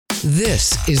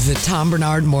This is the Tom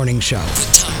Barnard Morning Show.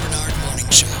 The Tom Barnard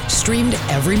Morning Show. Streamed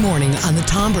every morning on the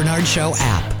Tom Barnard Show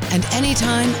app and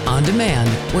anytime on demand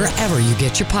wherever you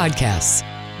get your podcasts.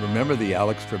 Remember the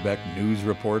Alex Trebek news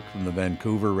report from the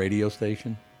Vancouver radio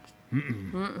station?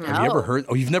 Mm-mm. Have you ever heard?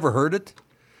 Oh, you've never heard it?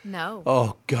 No.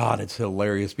 Oh, God, it's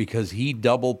hilarious because he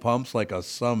double pumps like a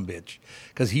sumbitch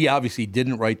because he obviously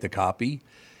didn't write the copy.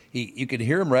 You could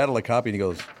hear him rattle a copy and he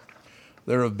goes,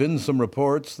 there have been some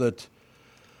reports that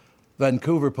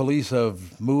Vancouver police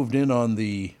have moved in on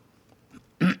the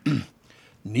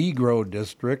Negro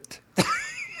district.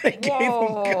 They gave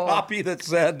him a copy that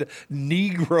said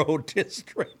Negro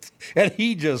district. And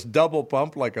he just double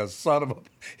pumped like a son of a...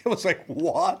 It was like,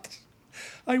 what?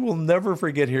 I will never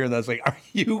forget hearing that. It's like, are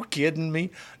you kidding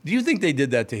me? Do you think they did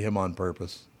that to him on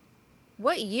purpose?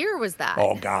 What year was that?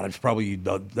 Oh, God,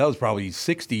 that was probably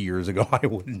 60 years ago, I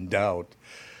wouldn't doubt.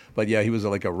 But yeah, he was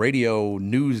like a radio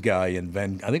news guy in I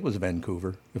think it was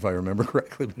Vancouver, if I remember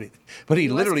correctly. But he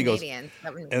literally goes,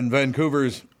 and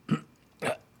Vancouver's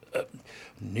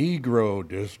Negro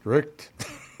district.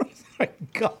 My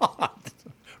God,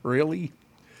 really?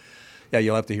 Yeah,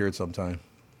 you'll have to hear it sometime.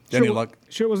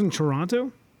 Sure it wasn't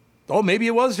Toronto? Oh, maybe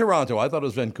it was Toronto. I thought it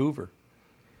was Vancouver.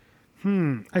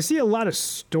 I see a lot of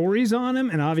stories on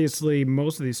him, and obviously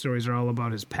most of these stories are all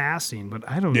about his passing, but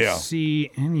I don't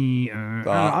see any.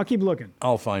 I'll keep looking.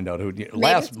 I'll find out who.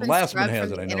 Lastman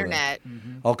has it. I know internet. that.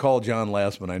 Mm-hmm. I'll call John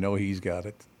Lastman. I know he's got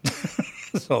it.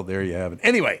 So there you have it.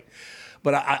 Anyway,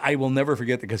 but I will never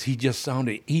forget that because he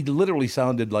literally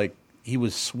sounded like he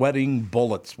was sweating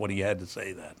bullets when he had to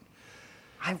say that.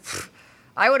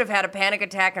 I would have had a panic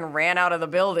attack and ran out of the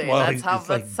building. Well, that's how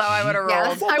I would have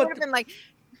rolled. Yeah, I would have been like,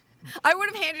 I would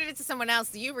have handed it to someone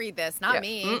else. You read this, not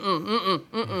me.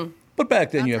 But back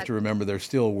then, you have to remember, there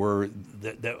still were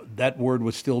that word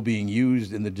was still being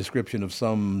used in the description of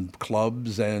some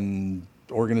clubs and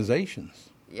organizations.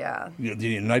 Yeah. The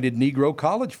United Negro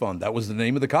College Fund. That was the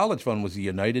name of the college fund. Was the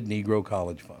United Negro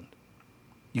College Fund.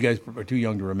 You guys are too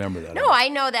young to remember that. No, I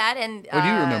know that. And do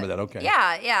you remember that? Okay.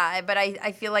 Yeah. But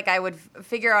I feel like I would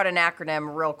figure out an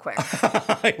acronym real quick.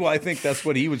 Well, I think that's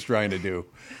what he was trying to do.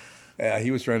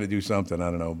 He was trying to do something. I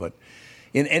don't know. But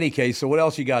in any case, so what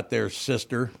else you got there,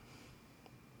 sister?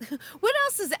 What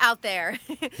else is out there?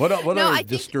 What other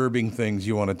disturbing things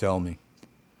you want to tell me?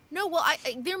 No, well,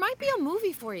 there might be a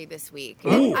movie for you this week.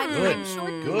 Ooh, I'm sure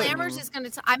Tim Lammers is going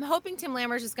to. I'm hoping Tim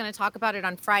Lammers is going to talk about it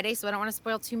on Friday, so I don't want to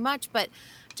spoil too much. But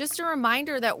just a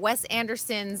reminder that Wes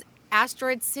Anderson's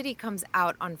Asteroid City comes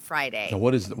out on Friday. Now,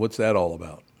 what's that all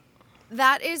about?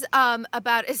 That is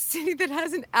about a city that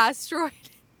has an asteroid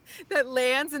that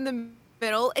lands in the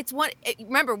middle.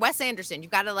 Remember, Wes Anderson,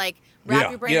 you've got to wrap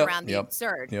your brain around the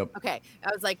absurd. Yep. Okay. I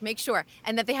was like, make sure.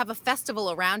 And that they have a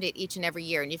festival around it each and every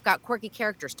year. And you've got quirky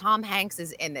characters. Tom Hanks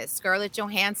is in this. Scarlett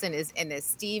Johansson is in this.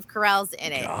 Steve Carell's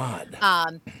in it. God.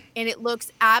 And it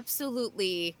looks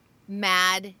absolutely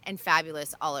mad and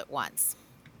fabulous all at once.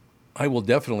 I will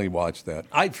definitely watch that.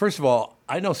 First of all,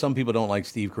 I know some people don't like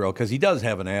Steve Carell because he does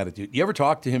have an attitude. You ever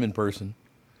talk to him in person?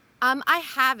 I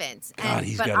haven't. God,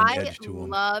 he's got an edge to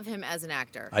him. I love him as an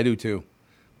actor. I do too.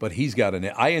 But he's got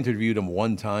I interviewed him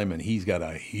one time, and he's got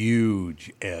a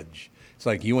huge edge. It's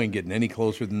like, you ain't getting any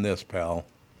closer than this, pal.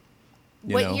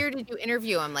 What year did you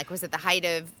interview him? Was it the height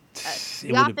of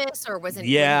The Office, or was it?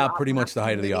 Yeah, pretty much the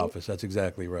height of The Office. That's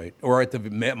exactly right. Or it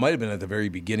might have been at the very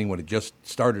beginning when it just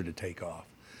started to take off.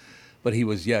 But he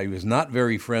was not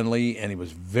very friendly, and he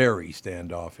was very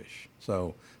standoffish.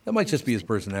 So that might just be his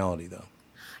personality, though.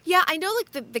 Yeah, I know,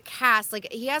 the cast,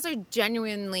 he has a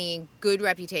genuinely good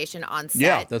reputation on set.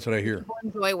 Yeah, that's what I hear. People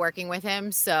enjoy working with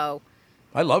him, so.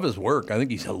 I love his work. I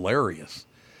think he's hilarious.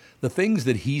 The things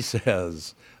that he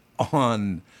says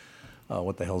on,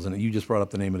 what the hell's in it? You just brought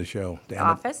up the name of the show. Damn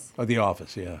Office? The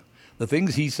Office, yeah. The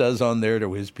things he says on there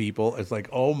to his people, it's like,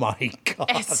 oh my God.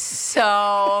 It's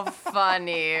so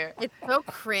funny. It's so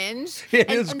cringe. It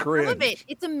is cringe. Some of it,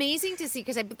 it's amazing to see,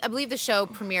 because I believe the show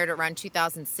premiered around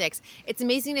 2006. It's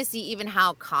amazing to see even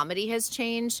how comedy has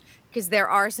changed, because there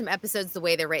are some episodes, the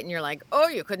way they're written, you're like, oh,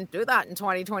 you couldn't do that in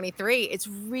 2023. It's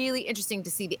really interesting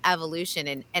to see the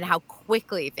evolution and how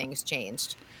quickly things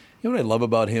changed. You know what I love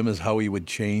about him is how he would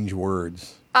change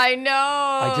words. I know.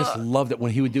 I just loved it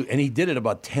when he would do, and he did it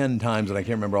about 10 times, and I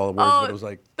can't remember all the words, but it was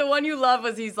like. The one you love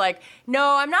was he's like,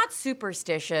 no, I'm not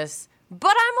superstitious,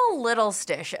 but I'm a little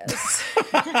stitious.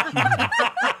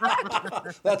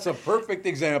 That's a perfect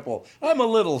example. I'm a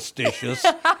little stitious.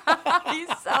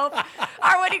 He's so.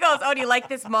 Or when he goes, oh, do you like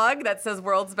this mug that says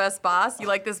World's Best Boss? You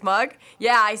like this mug?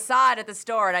 Yeah, I saw it at the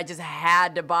store, and I just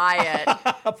had to buy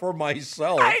it. For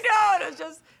myself. I know. It was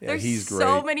just, there's he's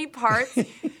so great. many parts.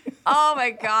 Oh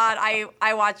my God,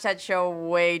 I watch that show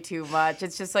way too much.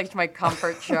 It's just like my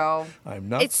comfort show. I'm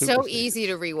not. It's so easy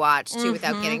to rewatch too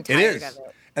without getting It tired is. of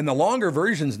it. And the longer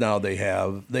versions now they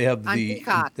have On the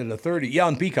Peacock. 30. Yeah,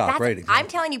 on Peacock, right? Exactly. I'm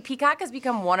telling you, Peacock has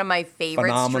become one of my favorite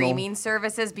Phenomenal. streaming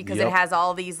services because Yep. it has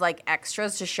all these like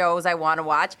extras to shows I want to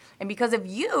watch, and because of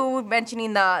you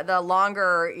mentioning the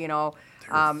longer,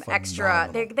 extra.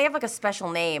 They have like a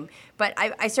special name, but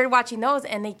I started watching those,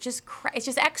 and they just it's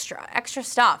just extra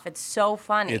stuff. It's so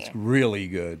funny. It's really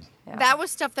good. Yeah. That was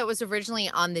stuff that was originally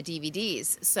on the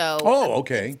DVDs. So Oh,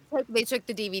 okay. they took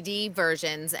the DVD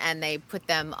versions and they put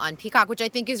them on Peacock, which I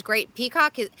think is great.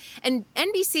 Peacock is, and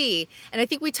NBC, and I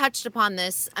think we touched upon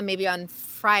this maybe on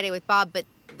Friday with Bob, but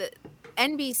the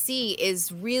NBC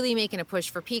is really making a push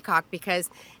for Peacock because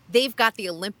they've got the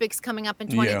Olympics coming up in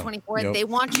 2024. Yep. They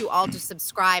want you all to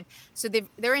subscribe. So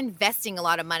they're investing a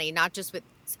lot of money, not just with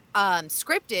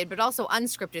scripted, but also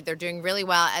unscripted. They're doing really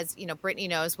well, as Brittany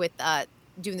knows, with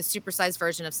doing the supersized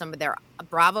version of some of their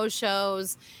Bravo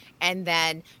shows, and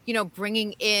then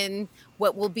bringing in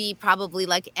what will be probably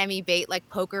like Emmy bait, like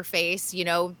Poker Face.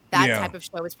 That type of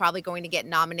show is probably going to get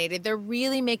nominated. They're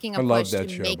really making a push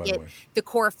to make it the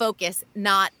core focus,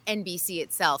 not NBC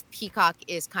itself. Peacock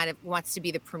is wants to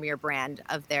be the premier brand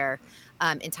of their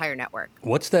entire network.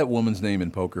 What's that woman's name in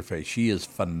Poker Face? She is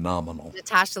phenomenal.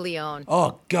 Natasha Lyonne.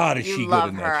 Oh God, is she good in that show?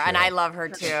 You love her, and I love her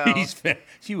too.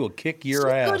 She will kick your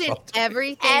She's ass. good in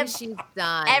everything she's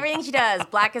done. Everything she does.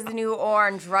 Black is the New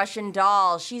Orange, Russian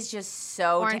Doll. She's just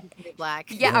so Orange is the New Black.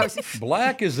 Yeah.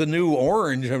 Black is the new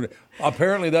orange. I mean,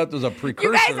 apparently that was a precursor.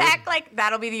 You guys act like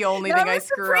that'll be the only thing I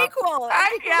screw up.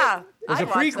 Yeah. It's a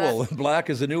prequel. Black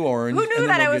is the new orange. Who knew and then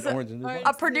that I they'll was get Orange is the New a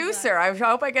Black. producer? I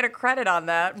hope I get a credit on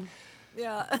that.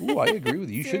 Yeah. Ooh, I agree with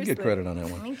you. You should get credit on that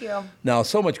one. Thank you. Now,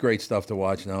 so much great stuff to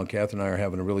watch now. Catherine and I are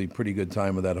having a really pretty good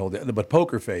time with that whole day. But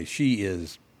Poker Face, she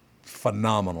is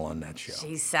phenomenal on that show.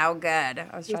 She's so good. I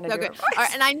was trying to do good. it. All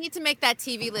right, and I need to make that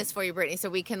TV list for you, Brittany, so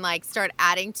we can start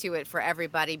adding to it for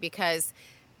everybody, because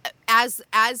as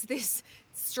this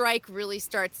strike really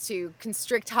starts to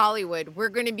constrict Hollywood, we're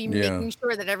going to be making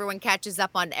sure that everyone catches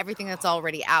up on everything that's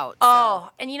already out.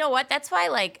 Oh, and you know what? That's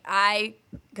why,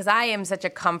 because I am such a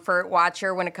comfort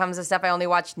watcher when it comes to stuff. I only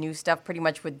watch new stuff pretty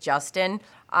much with Justin.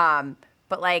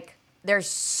 But there's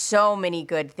so many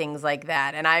good things like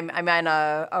that, and I'm on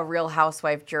a Real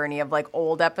Housewife journey of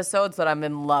old episodes that I'm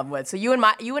in love with. So you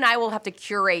and I will have to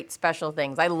curate special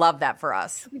things. I love that for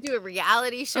us. We do a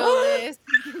reality show list.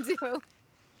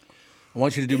 I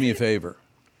want you to do me a favor.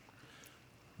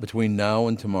 Between now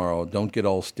and tomorrow, don't get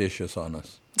all stitious on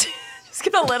us. Just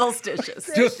get a little stitches.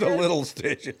 Just a little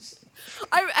stitches.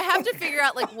 I have to figure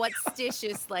out what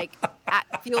stitches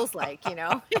feels like,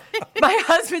 My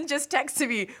husband just texted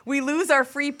me, we lose our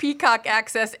free Peacock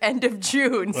access end of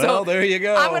June. Well, so there you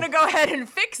go. I'm going to go ahead and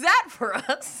fix that for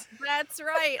us. That's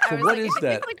right. So what is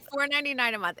that? It's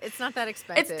 $4.99 a month. It's not that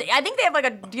expensive. I think they have a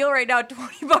deal right now,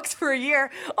 $20 for a year.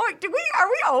 Oh, are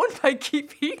we owned by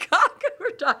Peacock?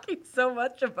 We're talking so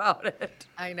much about it.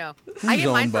 I know. I get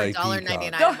mine for owned by $1.99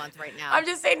 Peacock? a month right now. I'm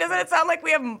just saying, doesn't it sound like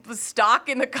we have stock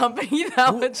in the company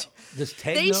that much? Does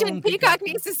They should. own Peacock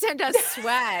needs to send us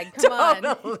swag. Come on.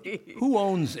 Totally. Who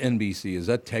owns NBC? Is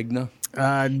that Tegna?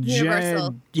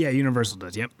 Universal. Yeah, Universal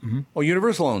does. Yep. Mm-hmm. Oh,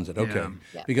 Universal owns it. Okay.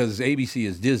 Yeah. Because ABC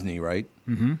is Disney, right?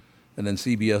 Mm-hmm. And then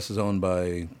CBS is owned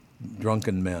by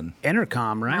drunken men.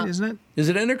 Entercom, right? Isn't it? Is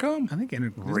it Entercom? I think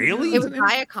Entercom. Really? It was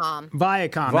Viacom.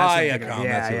 Viacom. Viacom. Yeah, That's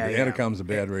yeah, it. yeah. Entercom's a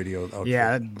bad radio outfit.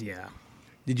 Yeah, yeah.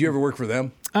 Did you ever work for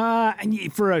them?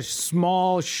 And for a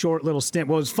small, short little stint.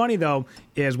 What was funny, though,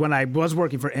 is when I was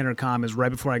working for Intercom is right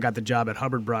before I got the job at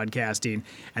Hubbard Broadcasting.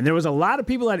 And there was a lot of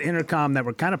people at Intercom that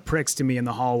were kind of pricks to me in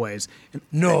the hallways.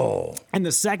 No. And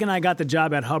the second I got the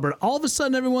job at Hubbard, all of a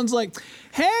sudden everyone's like,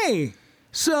 hey,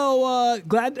 so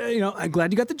glad you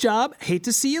got the job. Hate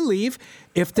to see you leave.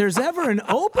 If there's ever an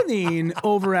opening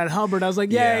over at Hubbard, I was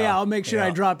like, yeah, I'll make sure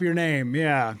I drop your name.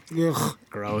 Yeah. Ugh,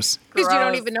 gross. Because you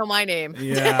don't even know my name.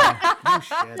 Yeah. Oh,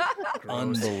 shit.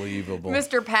 Gross. Unbelievable.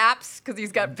 Mr. Paps, because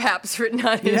he's got Paps written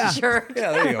on his shirt.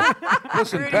 Yeah, there you go.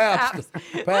 Listen, Rudy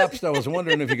Pabst, I was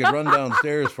wondering if you could run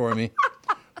downstairs for me.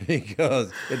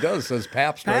 Because it does says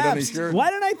Pabst right on his shirt.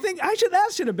 Why didn't I think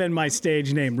that should have been my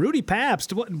stage name? Rudy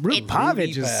Pabst. Rudy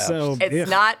Pavich is Pabst. so. It's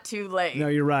not too late. No,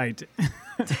 you're right.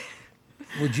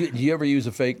 Do you ever use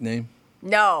a fake name?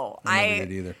 No, I never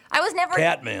did either. I was never.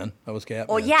 Catman. I was Catman.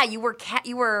 Well, yeah, you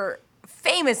were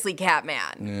famously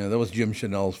Catman. Yeah, that was Jim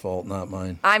Chanel's fault, not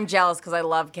mine. I'm jealous because I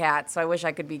love cats, so I wish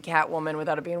I could be Catwoman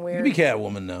without it being weird. You be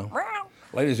Catwoman now.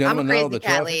 Ladies and I'm a gentlemen, crazy now the cat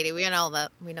traffic. lady. We know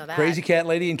that. We know that. Crazy cat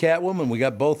lady and Catwoman. We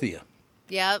got both of you.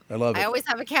 Yep. I love it. I always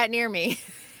have a cat near me.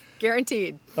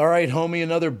 Guaranteed. All right, homie,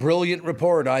 another brilliant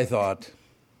report, I thought.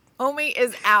 Homie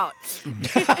is out.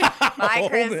 Bye,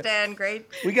 Kristen. Great.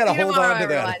 We got to See you hold tomorrow, on to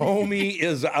that. everyone. Homie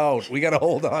is out. We got to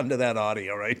hold on to that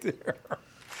audio right there.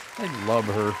 I love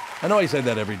her. I know I say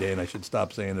that every day, and I should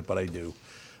stop saying it, but I do.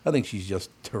 I think she's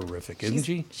just terrific, isn't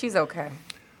she? She's okay.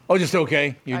 Oh, just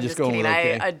okay? You're I'm just going kidding. with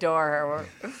okay? I adore her.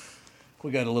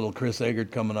 We got a little Chris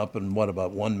Egert coming up in,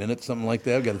 about 1 minute, something like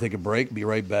that. We've got to take a break. Be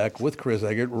right back with Chris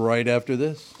Egert right after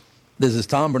this. This is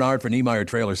Tom Barnard for Niemeyer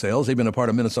Trailer Sales. They've been a part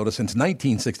of Minnesota since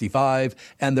 1965,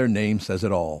 and their name says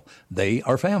it all. They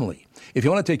are family. If you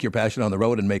want to take your passion on the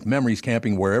road and make memories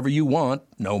camping wherever you want,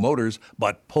 no motors,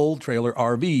 but pull trailer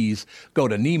RVs, go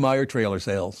to Niemeyer Trailer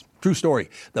Sales. True story.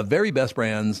 The very best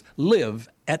brands live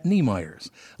at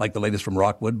Niemeyer's. Like the latest from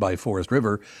Rockwood by Forest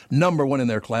River, #1 in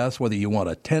their class, whether you want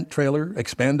a tent trailer,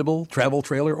 expandable, travel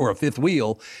trailer, or a fifth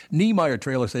wheel, Niemeyer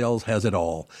Trailer Sales has it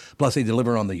all. Plus, they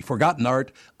deliver on the forgotten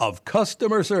art of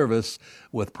customer service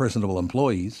with personable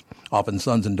employees, often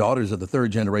sons and daughters of the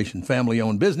third-generation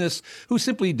family-owned business who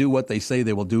simply do what they say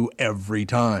they will do every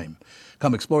time.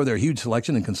 Come explore their huge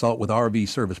selection and consult with RV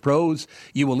service pros.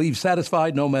 You will leave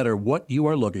satisfied no matter what you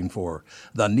are looking for.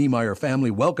 The Niemeyer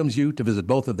family welcomes you to visit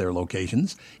both of their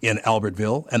locations in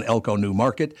Albertville and Elko New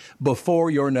Market before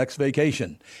your next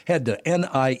vacation. Head to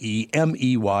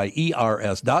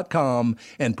NIEMEYERS.com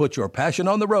and put your passion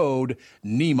on the road.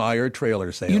 Niemeyer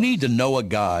Trailer Sales. You need to know a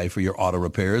guy for your auto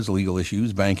repairs, legal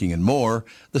issues, banking, and more.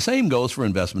 The same goes for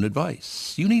investment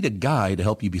advice. You need a guy to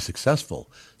help you be successful.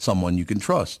 Someone you can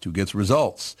trust who gets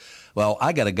results. Well,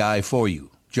 I got a guy for you,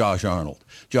 Josh Arnold.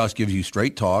 Josh gives you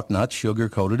straight talk, not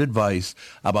sugar-coated advice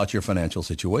about your financial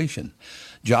situation.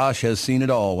 Josh has seen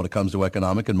it all when it comes to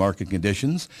economic and market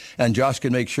conditions, and Josh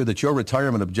can make sure that your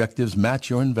retirement objectives match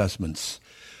your investments.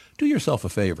 Do yourself a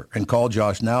favor and call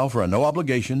Josh now for a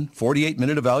no-obligation,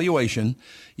 48-minute evaluation.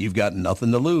 You've got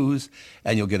nothing to lose,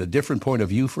 and you'll get a different point of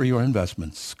view for your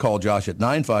investments. Call Josh at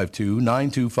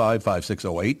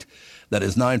 952-925-5608. That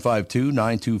is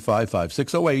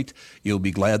 952-925-5608. You'll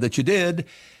be glad that you did.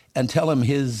 And tell him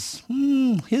his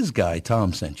guy,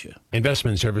 Tom, sent you.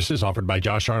 Investment services offered by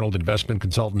Josh Arnold Investment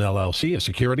Consultant, LLC, a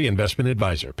security investment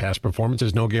advisor. Past performance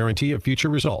is no guarantee of future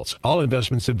results. All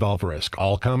investments involve risk.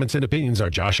 All comments and opinions are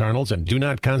Josh Arnold's and do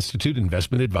not constitute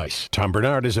investment advice. Tom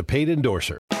Barnard is a paid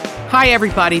endorser. Hi,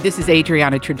 everybody. This is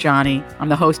Adriana Trajani. I'm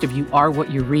the host of You Are What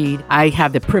You Read. I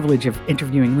have the privilege of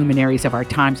interviewing luminaries of our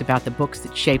times about the books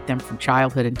that shaped them from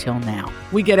childhood until now.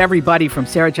 We get everybody from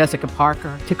Sarah Jessica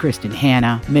Parker to Kristen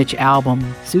Hanna, Mitch Albom,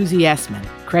 Susie Essman,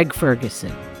 Craig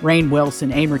Ferguson, Rainn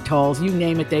Wilson, Amor Tolls, you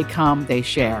name it, they come, they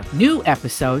share. New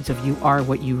episodes of You Are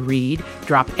What You Read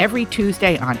drop every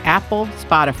Tuesday on Apple,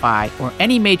 Spotify, or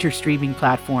any major streaming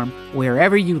platform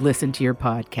wherever you listen to your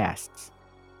podcasts.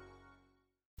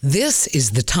 This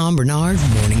is the Tom Barnard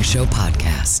Morning Show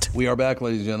podcast. We are back,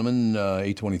 ladies and gentlemen.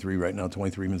 8:23 right now,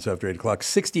 23 minutes after 8 o'clock.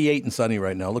 68 and sunny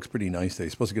right now. Looks pretty nice today.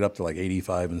 Supposed to get up to like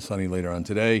 85 and sunny later on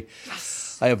today.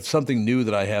 Yes. I have something new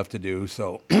that I have to do,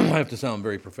 so I have to sound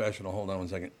very professional. Hold on one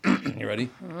second. You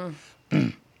ready?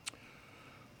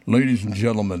 Ladies and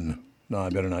gentlemen. No,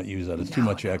 I better not use that. It's too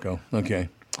much echo. Okay.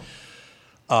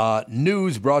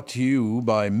 News brought to you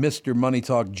by Mr. Money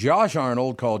Talk, Josh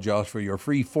Arnold. Call Josh for your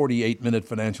free 48-minute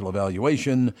financial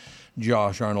evaluation.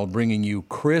 Josh Arnold bringing you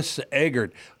Chris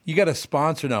Egert. You got a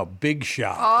sponsor now, Big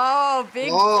Shot. Oh, big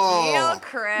deal,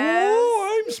 Chris.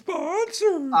 Oh, I'm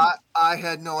sponsored. I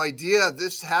had no idea.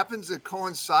 This happens to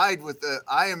coincide with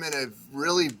I am in a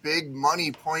really big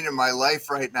money point in my life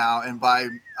right now. And by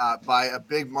a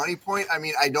big money point, I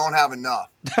mean I don't have enough.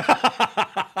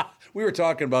 We were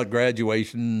talking about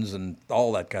graduations and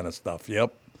all that kind of stuff.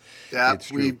 Yep. Yeah,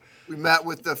 we met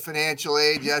with the financial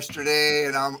aid yesterday,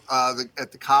 and I'm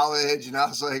at the college, and I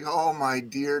was like, oh, my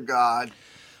dear God.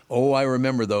 Oh, I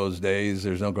remember those days.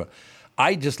 There's no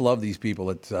I just love these people.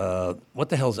 It's what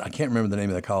the hell's I can't remember the name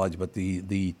of the college, but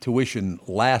the tuition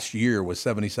last year was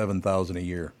 $77,000 a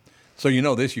year. So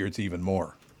this year it's even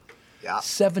more. Yeah.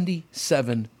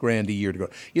 $77,000 a year to go.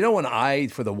 You know,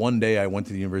 for the one day I went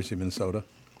to the University of Minnesota,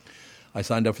 I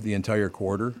signed up for the entire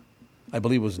quarter. I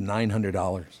believe it was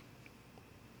 $900.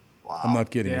 Wow. I'm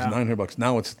not kidding. Yeah. It was $900.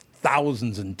 Now it's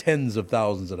thousands and tens of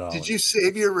thousands of dollars. Did you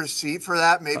save your receipt for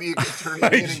that? Maybe you could turn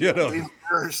it in and get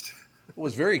reimbursed. It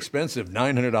was very expensive.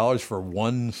 $900 for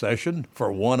one session, for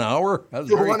 1 hour. That was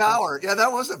For very 1 hour. Yeah,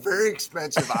 that was a very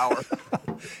expensive hour.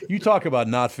 You talk about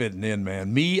not fitting in,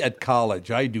 man. Me at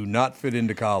college, I do not fit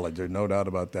into college. There's no doubt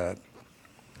about that.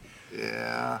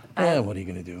 Yeah. What are you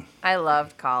going to do? I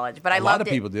loved college, but I loved it. A lot of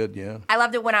people did, yeah. I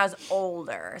loved it when I was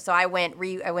older. So I went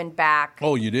back.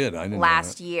 Oh, you did? I didn't know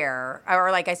last that. year,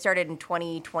 or like I started in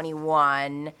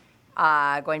 2021,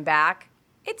 going back.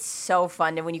 It's so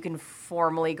fun when you can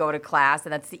formally go to class,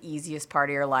 and that's the easiest part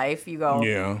of your life. You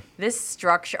go, this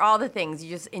structure, all the things, you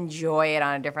just enjoy it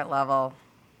on a different level.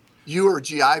 You were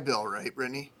GI Bill, right,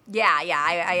 Brittany? Yeah.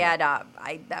 I had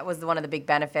that was one of the big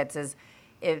benefits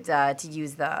to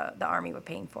use the Army with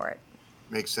paying for it.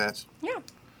 Makes sense. Yeah.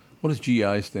 What does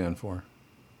GI stand for?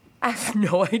 I have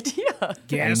no idea.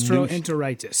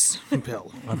 Gastroenteritis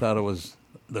pill. I thought it was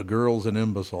the girl's an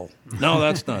imbecile. No,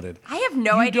 that's not it. I have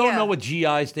no idea. You don't know what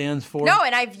GI stands for? No,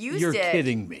 and I've used You're it. You're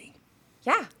kidding me.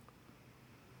 Yeah.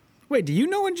 Wait, do you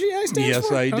know what GI stands yes,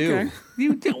 for? Yes, I do.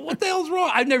 What the hell's wrong?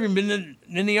 I've never been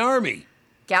in the Army.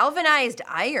 Galvanized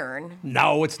iron.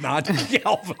 No, it's not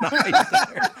galvanized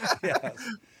iron. Yes.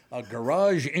 A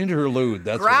garage interlude.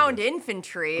 That's ground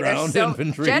infantry. Ground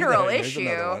infantry. General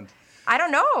issue. I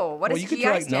don't know. What does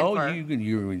GI stand for?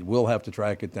 You will have to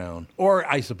track it down. Or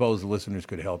I suppose the listeners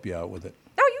could help you out with it.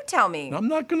 No, you tell me. I'm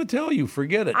not going to tell you.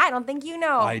 Forget it. I don't think you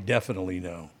know. I definitely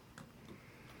know.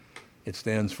 It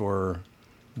stands for,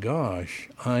 gosh,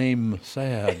 I'm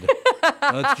sad.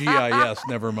 That's GIS.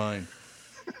 Never mind.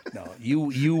 No,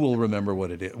 you will remember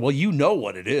what it is. Well, you know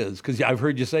what it is because I've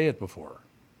heard you say it before.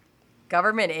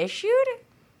 Government issued?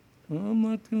 I'm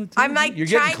not going to tell you. You're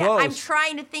getting close. I'm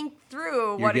trying to think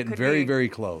through what it could be. You're getting very, very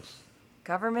close.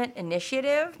 Government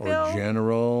initiative, or Bill?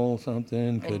 General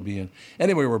something could be in.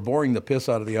 Anyway, we're boring the piss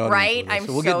out of the audience. Right, I'm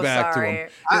so we'll get back sorry. to him.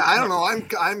 I don't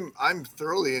know. I'm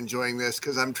thoroughly enjoying this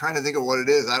because I'm trying to think of what it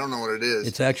is. I don't know what it is.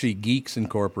 It's actually Geeks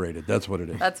Incorporated. That's what it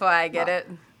is. That's why I get it.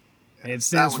 It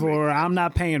stands for I'm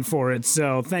not paying for it,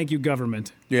 so thank you,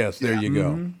 government. Yes, there you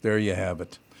go. There you have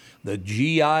it. The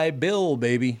GI Bill,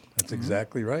 baby. That's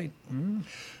exactly right.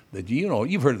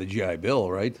 You've heard of the GI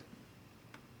Bill, right?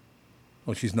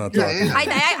 Well, she's not talking. Yeah.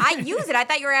 I use it. I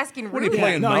thought you were asking Rudy. What are you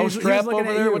playing, Mousetrap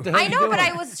over there? What the hell I are you know, doing? but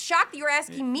I was shocked that you were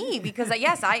asking me because,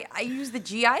 yes, I use the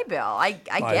GI Bill. I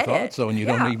get it. I thought so, and you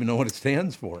don't even know what it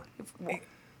stands for.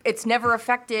 It's never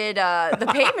affected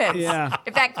the payments. Yeah.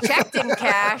 If that check didn't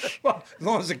cash. Well, as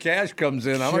long as the cash comes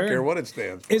in, I don't care what it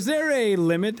stands for. Is there a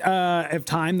limit of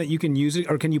time that you can use it,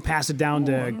 or can you pass it down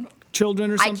to children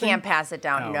or something? I can't pass it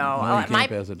down, no. You can't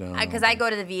pass it down. Because I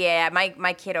go to the VA.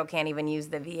 My kiddo can't even use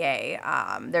the VA.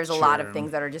 There's a lot of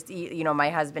things that are just, my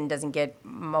husband doesn't get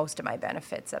most of my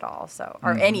benefits at all,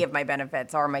 or any of my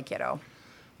benefits, or my kiddo.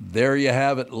 There you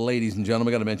have it, ladies and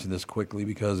gentlemen. I got to mention this quickly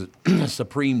because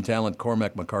supreme talent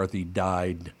Cormac McCarthy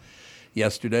died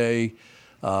yesterday.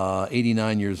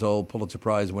 89 years old, Pulitzer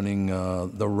Prize winning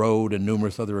The Road and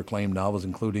numerous other acclaimed novels,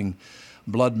 including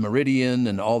Blood Meridian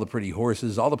and All the Pretty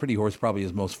Horses. All the Pretty Horses probably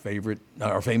his most favorite,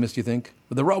 or famous, do you think?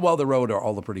 The Road are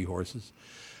All the Pretty Horses.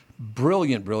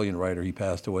 Brilliant, brilliant writer. He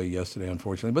passed away yesterday,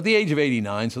 unfortunately. But at the age of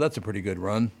 89, so that's a pretty good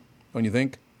run, don't you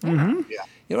think? Yeah. You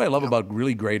know what I love about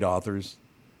really great authors?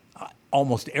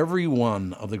 Almost every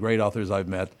one of the great authors I've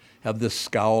met have this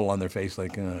scowl on their face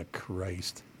like, oh,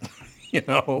 Christ. You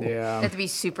know? Yeah. You have to be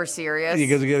super serious.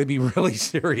 Because you got to be really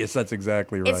serious. That's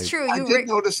exactly right. It's true. I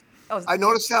noticed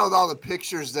that with all the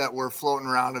pictures that were floating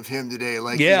around of him today.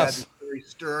 Like, yes. He had very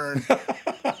stern.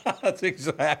 That's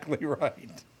exactly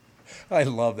right. I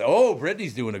love that. Oh,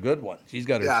 Brittany's doing a good one. She's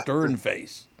got her stern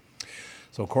face.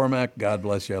 So, Cormac, God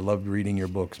bless you. I loved reading your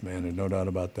books, man. There's no doubt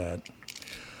about that.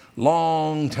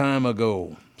 Long time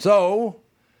ago. So,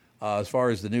 as far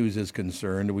as the news is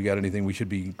concerned, do we got anything we should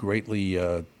be greatly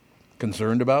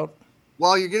concerned about?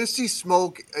 Well, you're going to see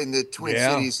smoke in the Twin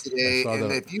Cities today,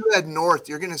 and if you head north,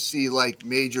 you're going to see like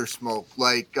major smoke,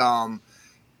 like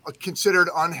considered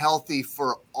unhealthy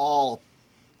for all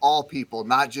people,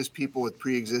 not just people with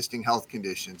pre-existing health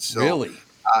conditions. So, really?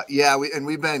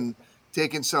 We've been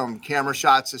taking some camera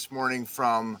shots this morning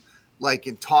from like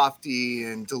in Tofty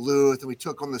and Duluth, and we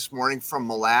took them this morning from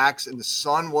Mille Lacs, and the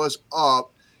sun was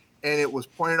up, and it was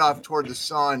pointed off toward the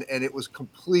sun, and it was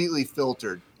completely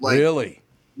filtered. Like, really?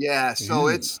 Yeah. So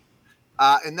it's,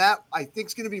 and that I think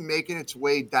is going to be making its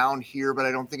way down here, but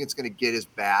I don't think it's going to get as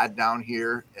bad down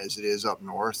here as it is up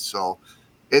north. So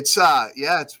it's,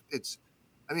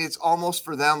 it's almost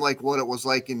for them like what it was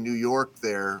like in New York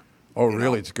there. Oh,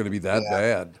 really? It's going to be that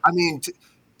bad? I mean,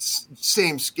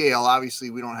 same scale. Obviously,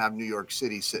 we don't have New York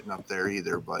City sitting up there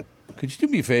either, but. Could you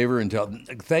do me a favor and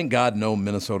thank God no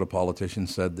Minnesota politician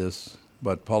said this,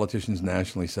 but politicians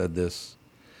nationally said this.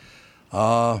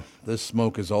 This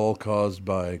smoke is all caused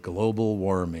by global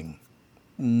warming.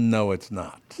 No, it's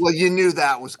not. Well, you knew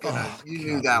that was going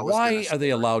to, Why are they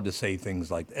allowed to say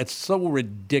things like that? It's so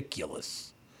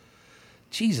ridiculous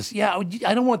Jesus, yeah,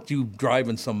 I don't want you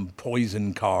driving some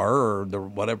poison car or the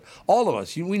whatever. All of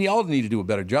us, we all need to do a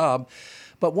better job.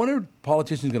 But when are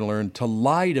politicians going to learn to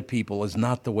lie to people is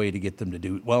not the way to get them to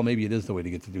do? Well, maybe it is the way to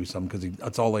get to do something because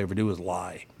that's all they ever do is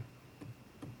lie.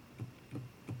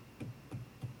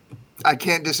 I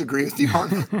can't disagree with you on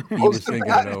that. He was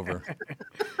thinking it over.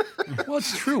 Well,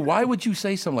 it's true. Why would you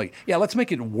say something like, yeah, let's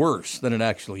make it worse than it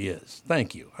actually is?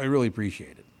 Thank you. I really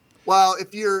appreciate it. Well,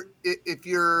 if you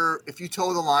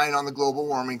toe the line on the global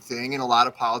warming thing, and a lot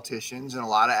of politicians and a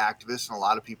lot of activists and a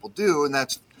lot of people do, and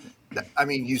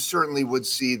you certainly would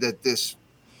see that this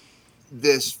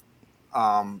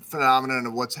phenomenon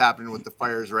of what's happening with the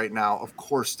fires right now. Of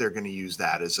course, they're going to use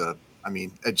that as it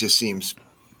just seems.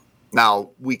 Now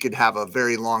we could have a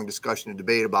very long discussion and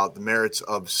debate about the merits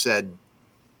of said,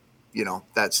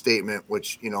 that statement,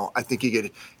 which, I think you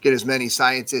get as many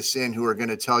scientists in who are going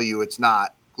to tell you it's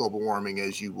not global warming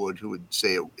as you would who would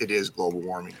say it is global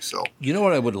warming. So, you know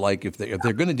what I would like if they're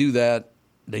going to do that,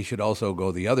 they should also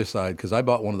go the other side, because I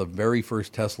bought one of the very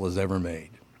first Teslas ever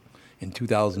made in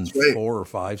 2004 or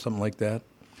 5, something like that.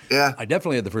 Yeah. I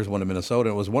definitely had the first one in Minnesota.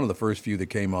 It was one of the first few that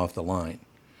came off the line.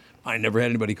 I never had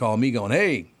anybody call me going,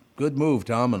 hey, good move,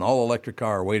 Tom, an all-electric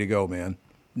car. Way to go, man.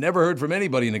 Never heard from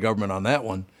anybody in the government on that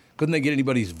one. Couldn't they get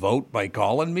anybody's vote by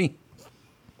calling me?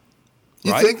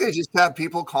 You think they just have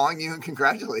people calling you and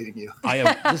congratulating you? I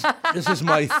have. This is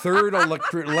my third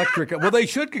electric. Well, they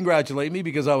should congratulate me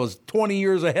because I was 20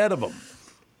 years ahead of them.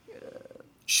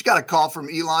 She got a call from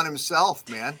Elon himself,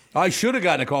 man. I should have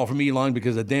gotten a call from Elon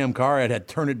because the damn car I had to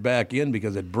turn it back in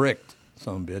because it bricked.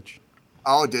 Son of a bitch.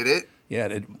 Oh, did it?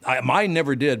 Yeah, mine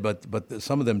never did, but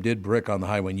some of them did brick on the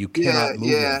highway, and you cannot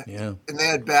move them. Yeah, and they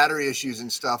had battery issues and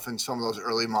stuff in some of those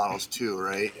early models too,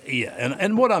 right? Yeah,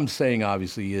 and what I'm saying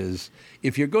obviously is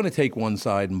if you're going to take one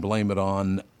side and blame it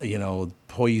on,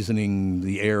 poisoning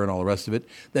the air and all the rest of it,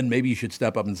 then maybe you should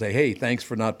step up and say, hey, thanks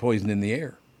for not poisoning the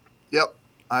air. Yep.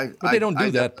 But they don't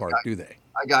do that part, do they?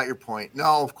 I got your point.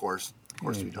 No, of course. Of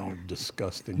course we don't.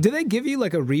 Disgusting. Do they give you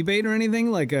like a rebate or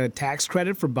anything, like a tax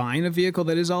credit for buying a vehicle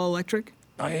that is all electric?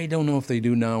 I don't know if they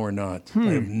do now or not.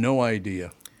 I have no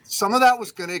idea. Some of that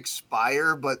was going to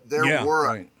expire, but there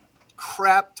were a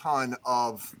crap ton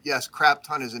of, crap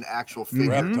ton is an actual figure.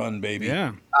 Crap ton, baby.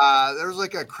 Yeah. There was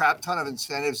like a crap ton of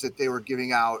incentives that they were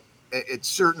giving out at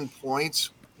certain points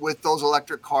with those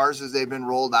electric cars as they've been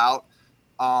rolled out.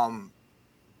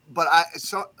 But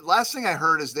last thing I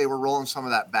heard is they were rolling some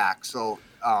of that back. So,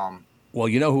 well,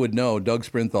 you know who would know? Doug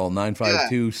Sprinthal,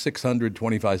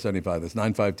 952-600-2575. That's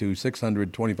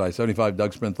 952-600-2575.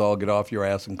 Doug Sprinthal, get off your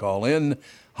ass and call in.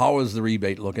 How is the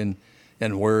rebate looking,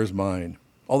 and where's mine?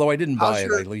 Although I didn't buy it,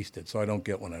 I leased it, so I don't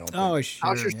get one. I don't. Oh, sure.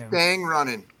 How's your thing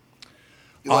running?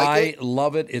 You I like it?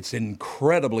 love it. It's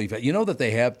incredibly fast. You know that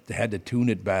they had to tune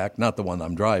it back. Not the one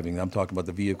I'm driving. I'm talking about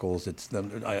the vehicles. It's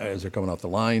them as they're coming off the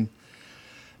line.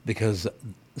 Because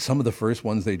some of the first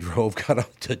ones they drove got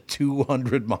up to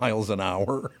 200 miles an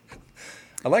hour.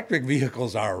 Electric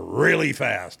vehicles are really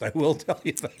fast, I will tell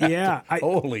you that. Yeah.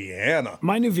 Holy Hannah.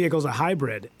 My new vehicle's a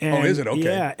hybrid. And, is it? Okay.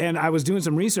 Yeah, and I was doing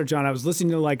some research on it. I was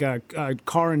listening to like a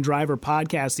car and driver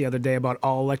podcast the other day about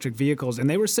all electric vehicles, and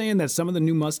they were saying that some of the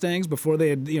new Mustangs, before they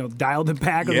had dialed it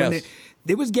back, or when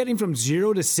they was getting from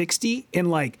 0 to 60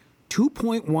 in like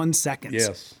 2.1 seconds.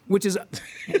 Yes. Which is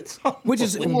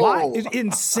wild. It's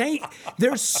insane.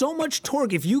 There's so much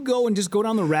torque. If you go and just go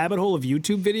down the rabbit hole of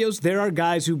YouTube videos, there are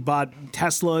guys who bought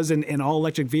Teslas and all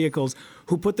electric vehicles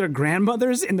who put their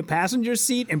grandmothers in the passenger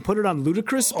seat and put it on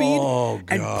ludicrous speed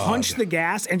and punch the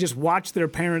gas and just watch their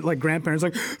grandparents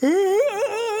like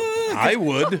I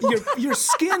would. Your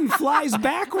skin flies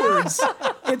backwards.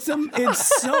 It's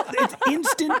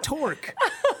instant torque.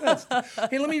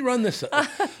 Hey, let me run this. I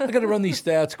got to run these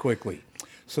stats quickly.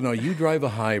 So now you drive a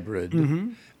hybrid.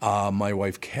 Mm-hmm. My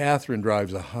wife Catherine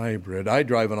drives a hybrid. I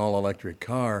drive an all-electric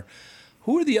car.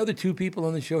 Who are the other two people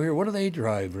on the show here? What do they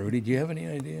drive, Rudy? Do you have any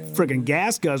idea? Friggin'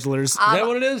 gas guzzlers. Is that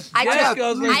what it is? Gas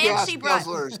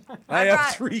guzzlers. I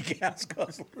have 3 gas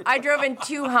guzzlers. I drove in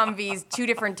 2 Humvees 2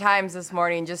 different times this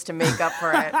morning just to make up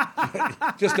for it.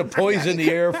 Just to poison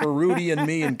the air for Rudy and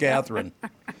me and Catherine.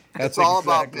 It's all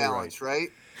about balance, right?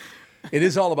 It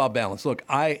is all about balance. Look,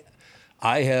 I've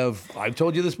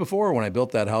told you this before. When I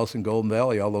built that house in Golden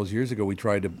Valley all those years ago, we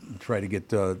tried to get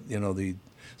the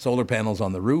solar panels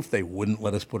on the roof. They wouldn't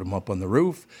let us put them up on the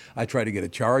roof. I tried to get a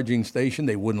charging station.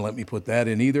 They wouldn't let me put that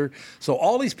in either. So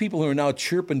all these people who are now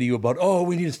chirping to you about,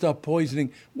 we need to stop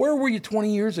poisoning. Where were you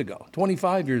 20 years ago,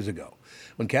 25 years ago,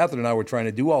 when Catherine and I were trying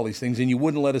to do all these things and you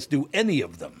wouldn't let us do any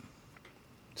of them?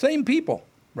 Same people,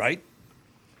 right?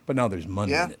 But now there's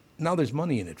money in it. Now there's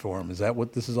money in it for them. Is that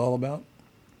what this is all about?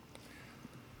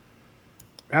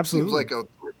 Absolutely. Seems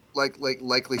like a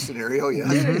likely scenario.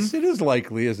 Yeah. Yes, it is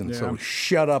likely, isn't it? Yeah. So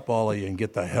shut up, all of you, and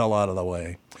get the hell out of the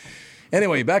way.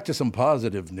 Anyway, back to some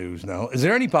positive news now. Is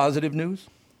there any positive news?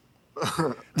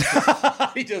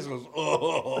 He just goes,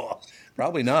 oh.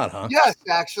 Probably not, huh? Yes,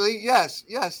 actually, yes,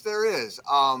 there is.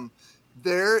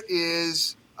 There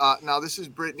is. Now this is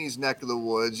Brittany's neck of the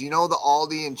woods. You know the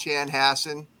Aldi in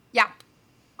Chanhassen? Yeah.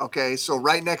 Okay, so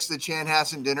right next to the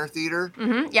Chanhassen Dinner Theater.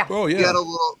 Mm-hmm. Yeah. Oh, yeah.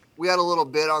 We had a little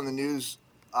bit on the news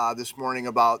this morning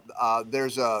about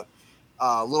there's a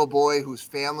little boy whose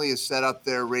family is set up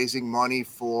there raising money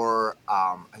for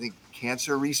I think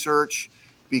cancer research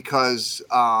because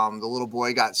the little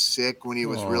boy got sick when he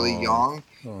was really young.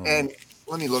 And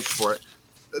let me look for it.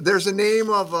 There's a name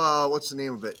of what's the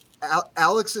name of it?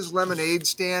 Alex's Lemonade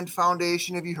Stand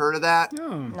Foundation. Have you heard of that?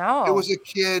 No. It was a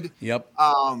kid Yep.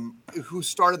 who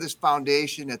started this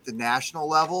foundation at the national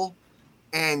level.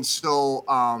 And so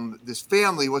this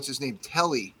family, what's his name?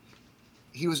 Telly.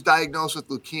 He was diagnosed with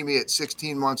leukemia at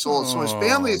 16 months old. So his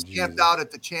family is camped out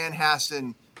at the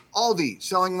Chanhassen Aldi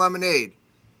selling lemonade.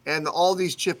 And the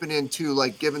Aldi's chipping in too,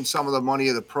 like giving some of the money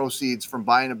of the proceeds from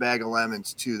buying a bag of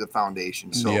lemons to the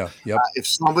foundation. So if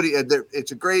somebody,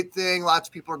 it's a great thing. Lots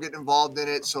of people are getting involved in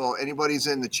it. So anybody's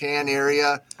in the Chan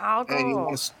area and you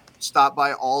want to stop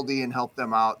by Aldi and help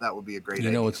them out, that would be a great idea.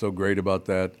 You know what's so great about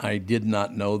that? I did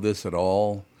not know this at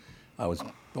all. I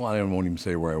won't even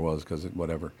say where I was because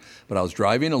whatever. But I was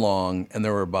driving along and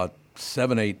there were about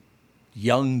 7, 8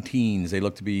 young teens. They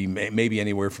looked to be maybe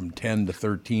anywhere from 10 to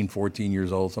 13, 14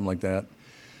 years old, something like that.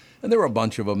 And there were a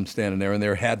bunch of them standing there, and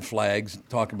they had flags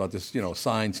talking about this,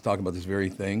 signs talking about this very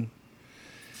thing.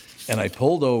 And I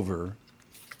pulled over,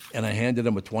 and I handed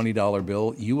them a $20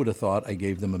 bill. You would have thought I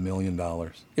gave them $1 million.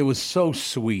 It was so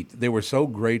sweet. They were so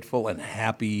grateful and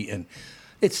happy, and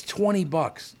it's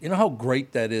 $20. You know how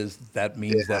great that is? That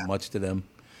means that much to them.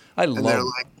 I love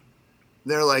it.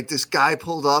 They're like, this guy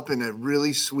pulled up in a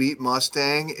really sweet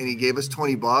Mustang and he gave us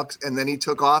 $20 and then he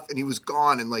took off and he was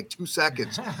gone in like 2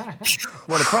 seconds.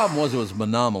 Well, the problem was it was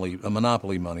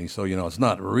monopoly money. So, it's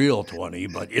not real 20,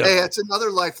 but Hey, it's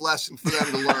another life lesson for them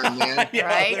to learn, man. Yeah,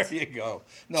 right? There you go.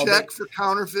 Check for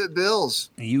counterfeit bills.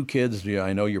 You kids,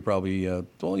 I know you're probably,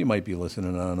 you might be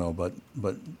listening, I don't know,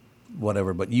 but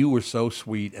whatever. But you were so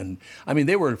sweet. And I mean,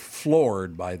 they were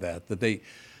floored by that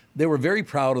they were very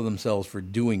proud of themselves for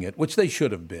doing it, which they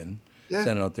should have been,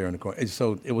 standing out there in the corner.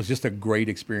 So it was just a great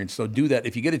experience. So do that.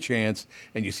 If you get a chance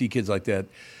and you see kids like that,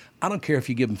 I don't care if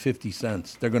you give them 50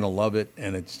 cents. They're going to love it,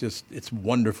 and it's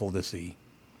wonderful to see.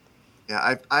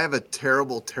 Yeah, I have a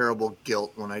terrible, terrible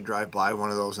guilt when I drive by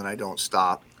one of those and I don't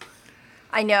stop.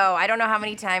 I know. I don't know how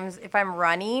many times if I'm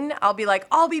running, I'll be like,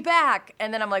 I'll be back.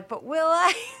 And then I'm like, but will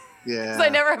I? Yeah. Because I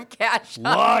never have cash on me.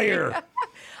 Liar.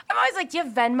 I'm always like, do you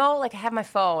have Venmo? Like, I have my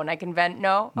phone. I can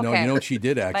No? Okay. No, you know what she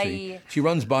did, actually? Bye. She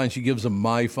runs by and she gives them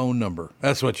my phone number.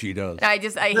 That's what she does. I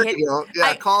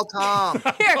hit. Call Tom.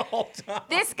 Here,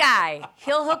 this guy,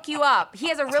 he'll hook you up. He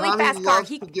has a really Tommy fast car. loves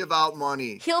to give out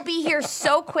money. He'll be here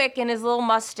so quick in his little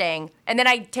Mustang, and then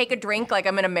I take a drink like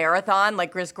I'm in a marathon,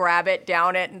 like just grab it,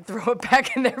 down it, and throw it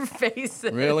back in their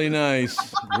faces. Really nice.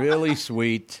 Really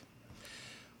sweet.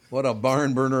 What a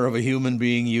barn burner of a human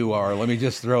being you are. Let me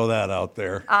just throw that out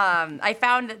there. I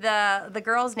found the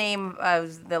girl's name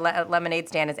of the lemonade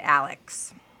stand is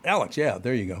Alex. Alex, yeah,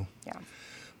 there you go. Yeah.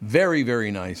 Very,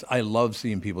 very nice. I love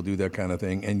seeing people do that kind of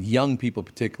thing. And young people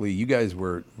particularly, you guys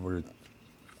were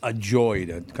a joy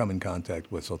to come in contact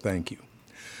with, so thank you.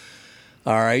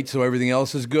 All right, so everything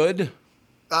else is good?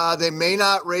 They may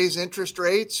not raise interest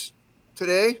rates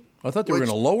today. I thought they were going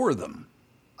to lower them.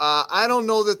 I don't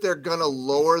know that they're going to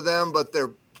lower them, but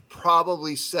they're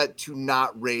probably set to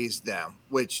not raise them,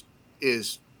 which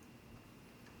is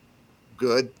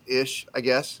good-ish, I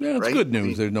guess. Yeah, it's right? good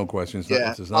news. There's no question.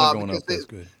 It's not going up. That's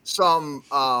good. Some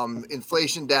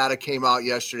inflation data came out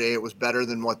yesterday. It was better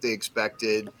than what they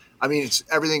expected. I mean,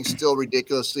 everything's still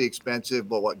ridiculously expensive,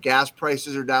 but gas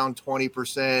prices are down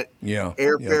 20%. Yeah.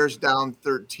 Airfare's down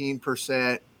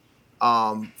 13%.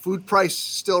 Food price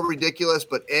still ridiculous,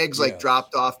 but eggs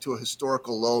dropped off to a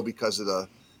historical low because of the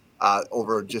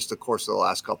over just the course of the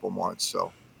last couple months.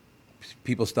 So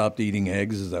people stopped eating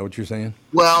eggs. Is that what you're saying?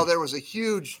 Well, there was a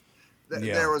huge,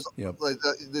 there was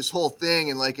this whole thing,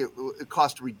 and it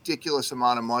cost a ridiculous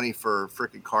amount of money for a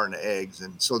freaking carton of eggs,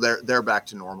 and so they're back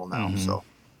to normal now. Mm-hmm.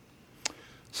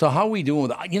 So how are we doing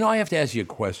with I have to ask you a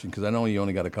question because I know you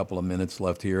only got a couple of minutes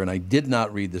left here, and I did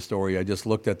not read the story. I just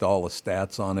looked at all the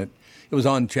stats on it. It was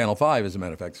on Channel 5, as a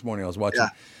matter of fact. This morning I was watching.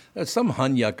 There's some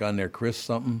hunyuck on there, Chris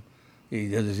something.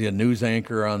 He's a news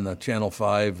anchor on the Channel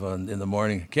 5 in the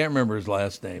morning. I can't remember his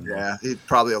last name. Yeah, he's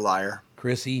probably a liar.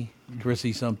 Chrissy?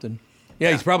 Chrissy something.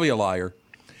 Yeah, he's probably a liar.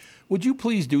 Would you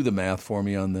please do the math for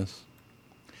me on this?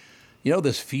 You know,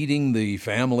 this feeding the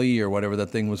family or whatever that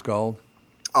thing was called?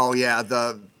 Oh,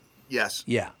 yeah. Yes.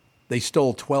 Yeah. They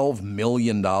stole $12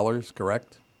 million,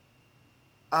 correct?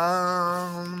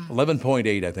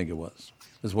 11.8, I think it was,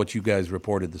 is what you guys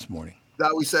reported this morning.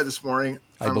 That we said this morning.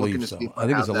 I believe so. I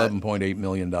think it's $11.8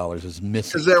 million is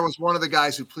missing. Because there was one of the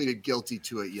guys who pleaded guilty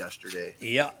to it yesterday.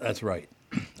 Yeah, that's right.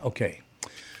 Okay.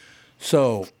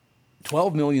 So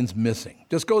 12 million's missing.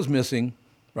 Just goes missing,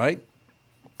 right?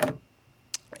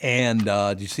 And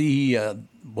do you see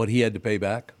what he had to pay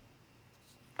back?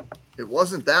 It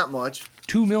wasn't that much.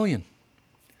 $2 million.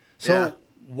 So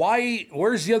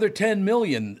where's the other $10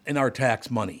 million in our tax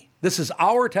money? This is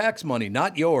our tax money,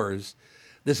 not yours.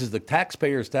 This is the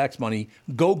taxpayers' tax money.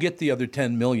 Go get the other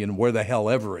 $10 million where the hell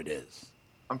ever it is.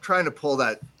 I'm trying to pull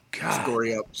that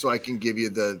story up so I can give you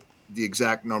the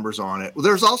exact numbers on it. Well,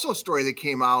 there's also a story that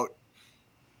came out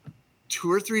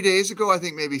 2 or 3 days ago, I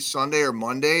think maybe Sunday or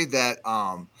Monday, that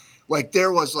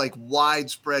there was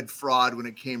widespread fraud when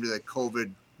it came to the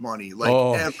COVID money.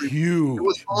 Huge. It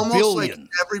was almost like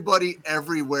everybody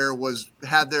everywhere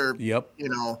had their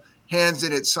hands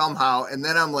in it somehow. And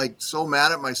then I'm so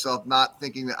mad at myself not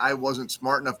thinking that I wasn't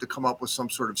smart enough to come up with some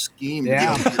sort of scheme.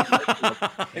 Yeah.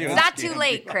 It's not too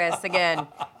late, Chris. Again,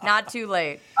 not too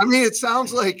late. I mean, it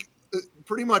sounds like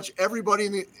pretty much everybody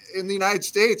in the United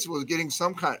States was getting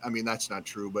some kind. I mean, that's not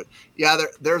true, but yeah,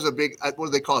 there's a big, what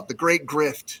do they call it? The Great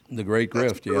Grift. The Great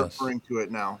Grift, yes. Referring to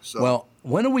it now. So. Well,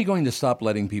 when are we going to stop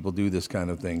letting people do this kind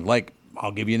of thing?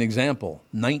 I'll give you an example.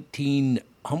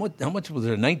 How much was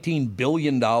there? $19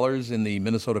 billion in the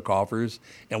Minnesota coffers,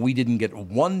 and we didn't get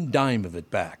one dime of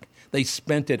it back. They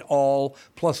spent it all,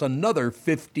 plus another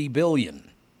 $50 billion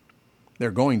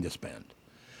they're going to spend.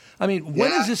 I mean,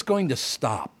 when is this going to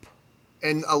stop?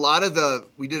 And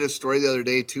we did a story the other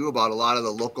day too about a lot of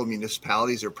the local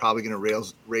municipalities are probably going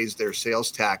to raise their sales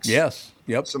tax. Yes.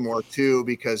 Yep. Some more too,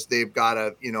 because they've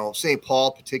got St. Paul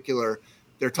in particular,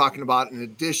 they're talking about an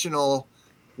additional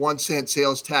 1 cent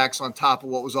sales tax on top of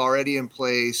what was already in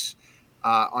place,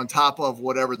 on top of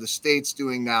whatever the state's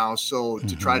doing now. So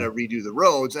to try to redo the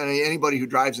roads, and anybody who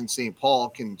drives in St. Paul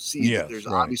can see that there's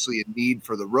obviously a need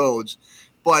for the roads,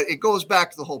 but it goes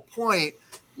back to the whole point.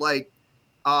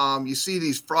 You see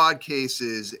these fraud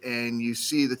cases and you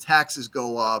see the taxes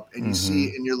go up and you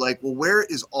see, and you're like, well, where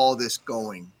is all this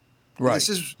going? Right.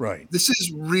 This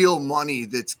is real money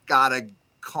that's got to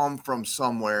come from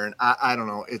somewhere. And I don't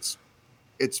know.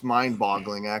 It's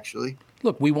mind-boggling, actually.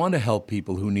 Look, we want to help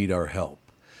people who need our help.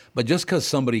 But just because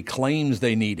somebody claims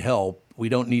they need help, we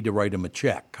don't need to write them a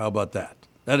check. How about that?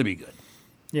 That'd be good.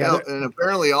 Yeah, and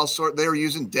apparently they were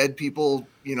using dead people,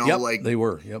 they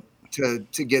were,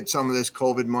 to get some of this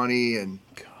COVID money. And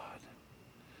God.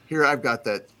 Here, I got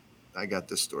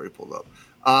this story pulled up.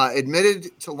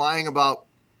 Admitted to lying about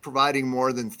providing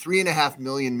more than 3.5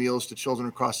 million meals to children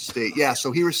across the state. Yeah,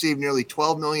 so he received nearly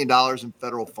 $12 million in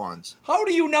federal funds. How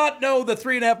do you not know the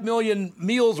 3.5 million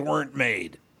meals weren't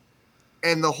made?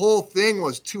 And the whole thing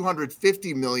was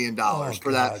 $250 million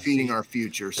for that Feeding Our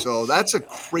Future. So that's a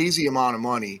crazy amount of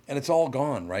money. And it's all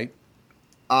gone, right?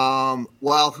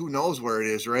 Well, who knows where it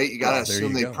is, right? You got to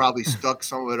assume they probably stuck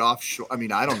some of it offshore. I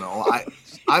mean, I don't know.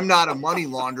 I'm not a money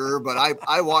launderer, but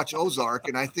I watch Ozark,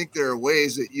 and I think there are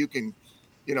ways that you can,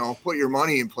 put your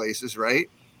money in places, right?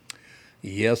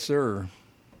 Yes, sir.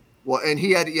 Well, and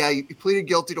he pleaded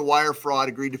guilty to wire fraud,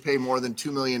 agreed to pay more than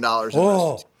 $2 million.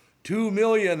 $2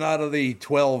 million out of the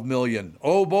 $12 million.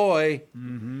 Oh boy.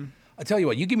 Mm-hmm. I tell you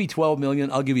what, you give me $12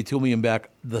 million, I'll give you $2 million back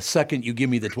the second you give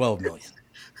me the $12 million.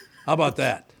 How about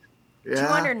that?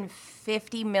 Yeah.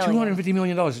 $250 million. $250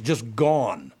 million just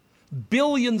gone.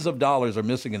 Billions of dollars are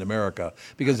missing in America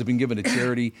because they've been given to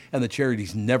charity, and the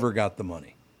charities never got the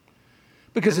money.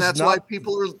 Because that's why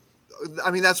people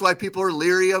are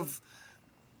leery of,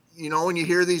 when you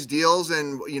hear these deals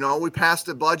and, we passed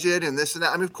a budget and this and that.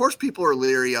 I mean, of course people are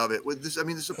leery of it. With this, this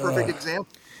is a perfect example.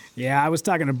 Yeah, I was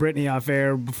talking to Brittany off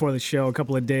air before the show a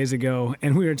couple of days ago,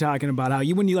 and we were talking about how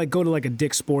when you go to a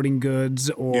Dick's Sporting Goods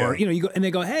or you go and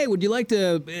they go, hey, would you like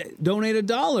to donate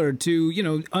 $1 to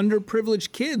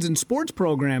underprivileged kids in sports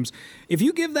programs? If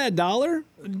you give that $1,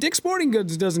 Dick's Sporting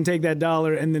Goods doesn't take that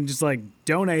 $1 and then just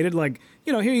donate it.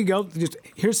 Here you go, just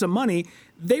here's some money.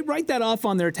 They write that off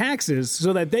on their taxes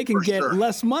so that they can get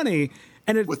less money.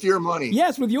 And with your money.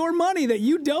 Yes, with your money that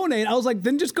you donate. I was like,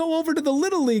 then just go over to the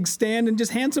Little League stand and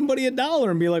just hand somebody $1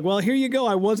 and be like, well, here you go.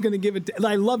 I was going to give it to,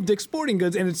 I love Dick's Sporting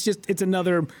Goods, and it's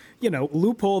another,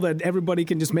 loophole that everybody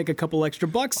can just make a couple extra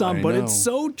bucks on. But it's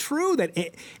so true that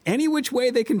any which way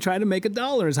they can try to make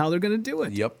 $1 is how they're going to do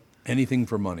it. Yep. Anything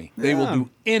for money. They will do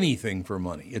anything for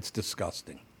money. It's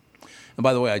disgusting. And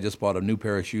by the way, I just bought a new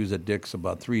pair of shoes at Dick's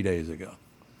about 3 days ago.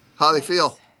 How they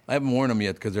feel? I haven't worn them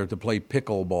yet because they're to play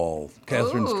pickleball.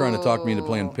 Catherine's trying to talk me into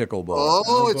playing pickleball.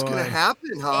 Oh, it's going to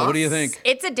happen, huh? What do you think?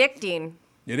 It's addicting.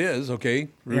 It is, okay.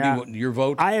 Rudy, your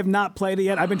vote? I have not played it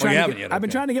yet. I've been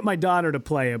trying to get my daughter to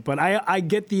play it, but I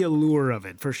get the allure of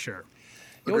it for sure.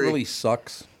 You know what really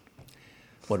sucks?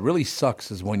 What really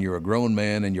sucks is when you're a grown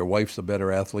man and your wife's a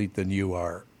better athlete than you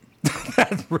are.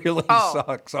 That really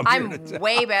sucks. I'm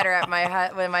way better at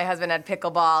when my husband had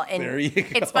pickleball. And there you go.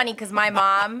 It's funny because my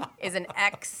mom is an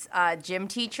ex-gym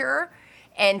teacher.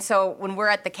 And so when we're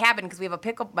at the cabin, because we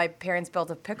have my parents built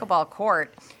a pickleball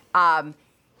court,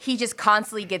 he just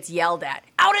constantly gets yelled at.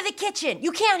 Out of the kitchen!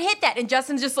 You can't hit that! And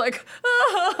Justin's just like,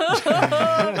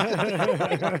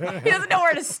 he doesn't know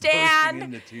where to stand.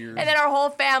 And then our whole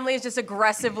family is just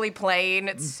aggressively playing.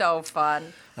 It's so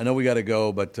fun. I know we got to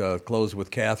go, but close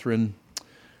with Catherine.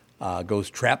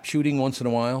 Goes trap shooting once in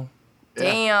a while.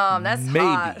 Damn, that's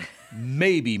hot.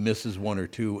 Maybe misses one or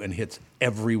two and hits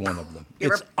every one of them.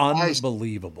 It's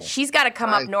unbelievable. She's got to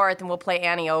come up north and we'll play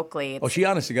Annie Oakley. She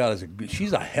honestly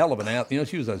she's a hell of an athlete. You know,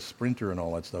 she was a sprinter and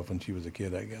all that stuff when she was a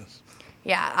kid, I guess.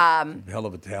 Yeah. Hell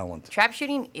of a talent. Trap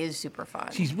shooting is super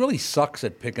fun. She really sucks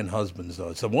at picking husbands, though.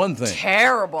 It's the one thing.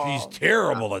 Terrible. She's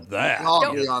terrible at that. I'll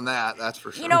agree on that. That's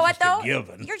for sure. You know what, though?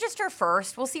 Given. You're just her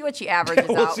first. We'll see what she averages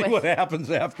we'll out see with. what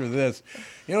happens after this.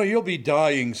 You know, you'll be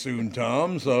dying soon,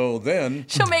 Tom, so then.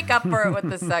 She'll make up for it with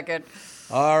the second.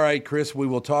 All right, Chris, we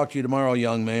will talk to you tomorrow,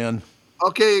 young man.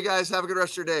 Okay, you guys, have a good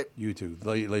rest of your day. You too.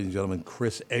 Ladies and gentlemen,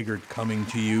 Chris Egert coming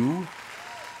to you.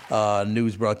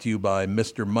 News brought to you by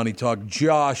Mr. Money Talk,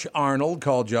 Josh Arnold.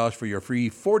 Call Josh for your free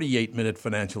 48-minute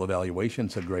financial evaluation.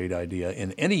 It's a great idea.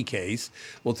 In any case,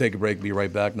 we'll take a break. Be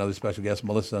right back. Another special guest,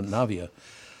 Melissa Navia,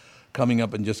 coming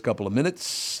up in just a couple of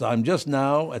minutes. I'm just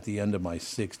now at the end of my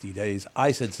 60 days.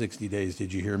 I said 60 days.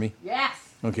 Did you hear me? Yes.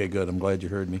 Okay, good. I'm glad you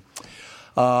heard me.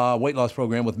 Weight loss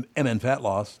program with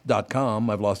mnfatloss.com.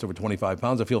 I've lost over 25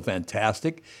 pounds. I feel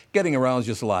fantastic. Getting around is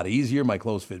just a lot easier. My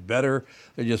clothes fit better.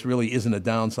 There just really isn't a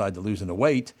downside to losing the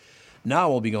weight. Now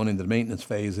we'll be going into the maintenance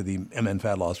phase of the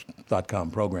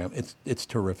mnfatloss.com program. It's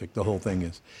terrific. The whole thing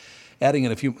is. Adding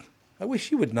in a few. I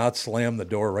wish you would not slam the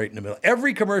door right in the middle.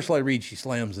 Every commercial I read, she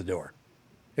slams the door.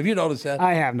 Have you noticed that?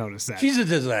 I have noticed that. She's a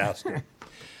disaster.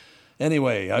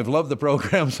 Anyway, I've loved the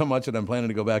program so much that I'm planning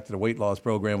to go back to the weight loss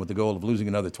program with the goal of losing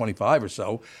another 25 or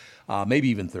so, maybe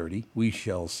even 30. We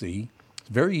shall see. It's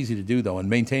very easy to do, though, and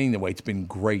maintaining the weight's been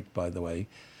great, by the way.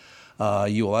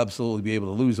 You will absolutely be able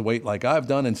to lose the weight like I've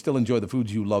done and still enjoy the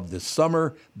foods you love this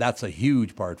summer. That's a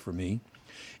huge part for me.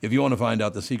 If you want to find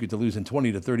out the secret to losing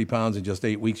 20 to 30 pounds in just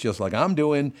 8 weeks, just like I'm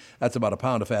doing, that's about a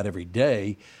pound of fat every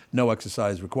day. No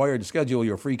exercise required. To schedule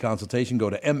your free consultation,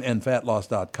 go to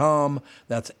mnfatloss.com.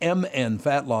 That's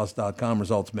mnfatloss.com.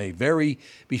 Results may vary.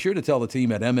 Be sure to tell the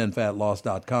team at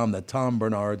mnfatloss.com that Tom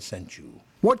Barnard sent you.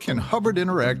 What can Hubbard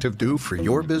Interactive do for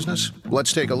your business?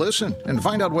 Let's take a listen and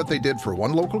find out what they did for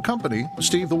one local company,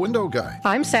 Steve the Window Guy.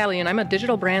 I'm Sally, and I'm a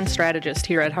digital brand strategist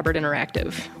here at Hubbard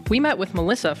Interactive. We met with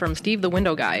Melissa from Steve the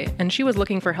Window Guy, and she was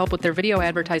looking for help with their video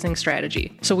advertising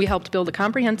strategy. So we helped build a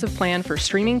comprehensive plan for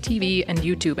streaming TV and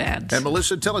YouTube ads. And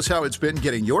Melissa, tell us how it's been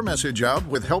getting your message out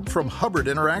with help from Hubbard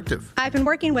Interactive. I've been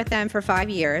working with them for 5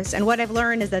 years, and what I've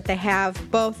learned is that they have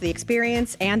both the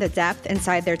experience and the depth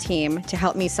inside their team to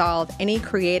help me solve any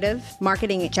creative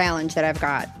marketing challenge that I've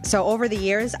got. So over the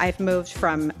years, I've moved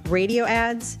from radio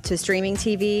ads to streaming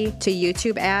TV to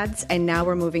YouTube ads, and now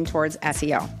we're moving towards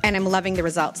SEO. And I'm loving the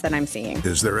results that I'm seeing.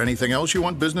 Is there anything else you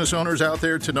want business owners out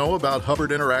there to know about Hubbard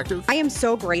Interactive? I am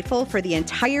so grateful for the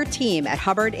entire team at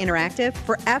Hubbard Interactive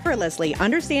for effortlessly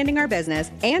understanding our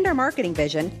business and our marketing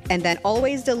vision, and then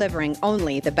always delivering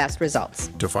only the best results.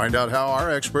 To find out how our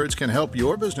experts can help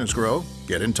your business grow,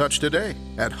 get in touch today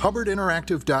at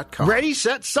hubbardinteractive.com. Ready,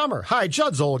 set, summer. Hi,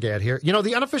 Judd Zolgad here. You know,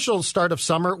 the unofficial start of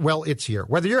summer, well, it's here.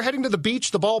 Whether you're heading to the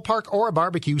beach, the ballpark, or a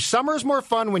barbecue, summer's more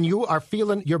fun when you are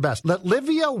feeling your best. Let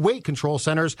Livia Weight Control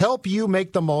Centers help you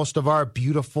make the most of our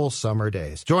beautiful summer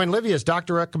days. Join Livia's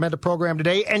doctor-recommended program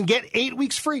today and get 8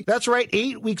 weeks free. That's right,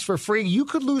 8 weeks for free. You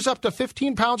could lose up to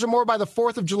 15 pounds or more by the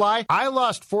 4th of July. I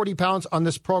lost 40 pounds on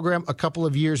this program a couple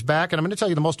of years back, and I'm going to tell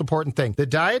you the most important thing. The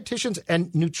dietitians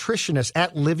and nutritionists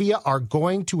at Livia are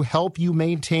going to help you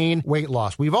maintain weight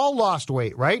loss. We've all lost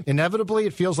weight, right? Inevitably,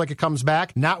 it feels like it comes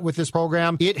back. Not with this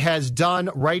program. It has done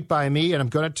right by me, and I'm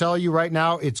going to tell you right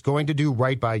now, it's going to do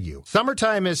right by you.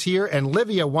 Summertime is here, and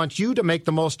Livea wants you to make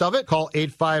the most of it. Call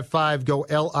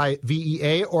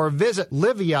 855-GO-LIVEA or visit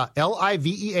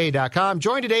LiveaLivea.com.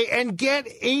 Join today and get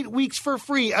 8 weeks for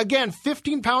free. Again,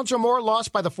 15 pounds or more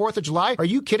lost by the 4th of July. Are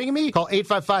you kidding me? Call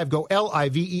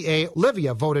 855-GO-LIVEA.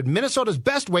 Livea voted Minnesota's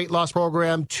best weight loss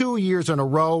program 2 years in a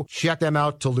row. Check them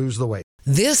out to lose the weight.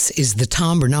 This is the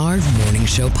Tom Barnard Morning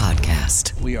Show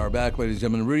podcast. We are back, ladies and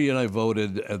gentlemen. Rudy and I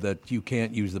voted that you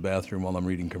can't use the bathroom while I'm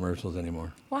reading commercials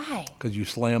anymore. Why? Because you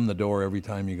slam the door every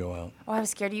time you go out. Oh, I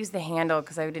was scared to use the handle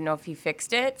because I didn't know if he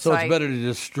fixed it. So it's better to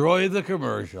destroy the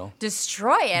commercial.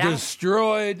 Destroy it?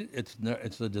 Destroyed. It's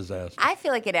a disaster. I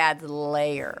feel like it adds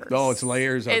layers. Oh, it's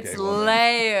layers? Okay, it's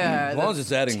layers. As long as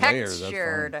it's adding layers, that's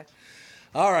textured. fine.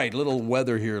 All right, little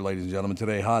weather here, ladies and gentlemen.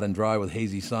 Today, hot and dry with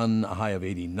hazy sun, a high of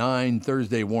 89.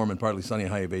 Thursday, warm and partly sunny, a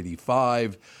high of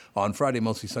 85. On Friday,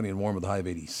 mostly sunny and warm with a high of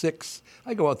 86.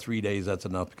 I go out 3 days, that's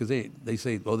enough, because they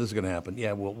say, oh, this is going to happen.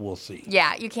 Yeah, we'll see.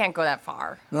 Yeah, you can't go that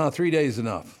far. No, 3 days is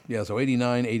enough. Yeah, so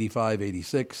 89, 85,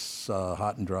 86,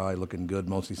 hot and dry, looking good,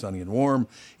 mostly sunny and warm.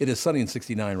 It is sunny and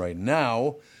 69 right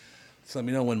now. So let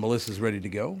me know when Melissa's ready to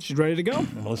go. She's ready to go.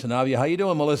 Melissa Navia, how you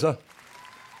doing, Melissa?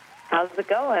 How's it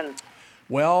going?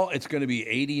 Well, it's going to be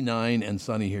 89 and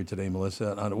sunny here today,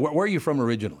 Melissa. Where are you from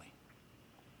originally?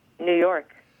 New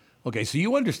York. Okay, so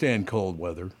you understand cold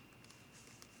weather.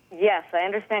 Yes, I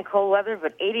understand cold weather,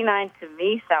 but 89 to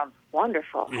me sounds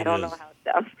wonderful. I don't know how it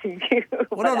sounds to you.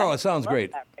 Well, no, it sounds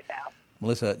great. Right now.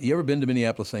 Melissa, you ever been to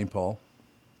Minneapolis, St. Paul?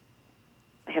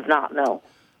 I have not, no.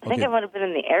 I think I might have been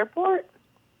in the airport.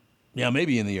 Yeah,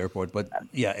 maybe in the airport. But,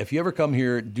 yeah, if you ever come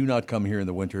here, do not come here in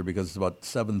the winter because it's about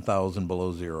 7,000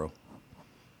 below zero.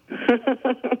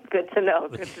 Good to know.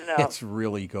 It's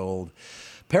really cold.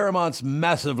 Paramount's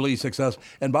massively successful.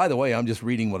 And by the way, I'm just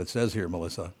reading what it says here,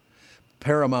 Melissa.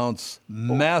 Paramount's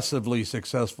massively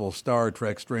successful Star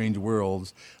Trek Strange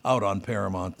Worlds out on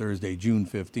Paramount Thursday, June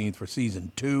 15th for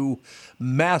season 2.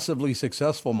 Massively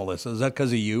successul, Melissa. Is that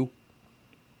because of you?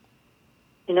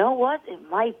 You know what? It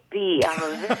might be. I'm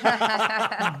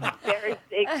a very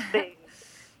big thing.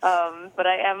 But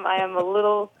I am a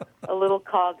little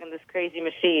cog in this crazy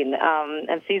machine.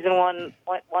 And season one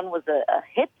was a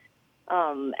hit,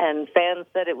 and fans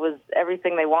said it was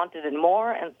everything they wanted and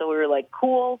more. And so we were like,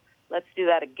 cool, let's do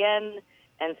that again.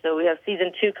 And so we have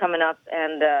season 2 coming up,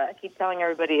 and I keep telling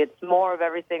everybody it's more of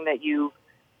everything that you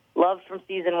loved from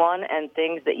season 1, and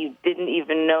things that you didn't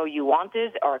even know you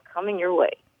wanted are coming your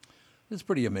way. It's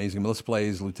pretty amazing. Melissa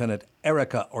plays Lieutenant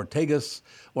Erica Ortegas,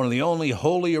 one of the only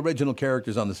wholly original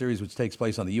characters on the series, which takes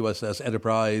place on the USS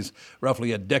Enterprise,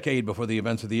 roughly a decade before the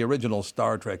events of the original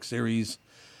Star Trek series.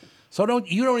 So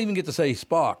you don't even get to say,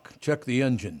 Spock, check the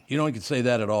engine. You don't get to say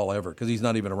that at all ever, because he's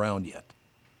not even around yet.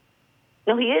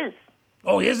 No, he is.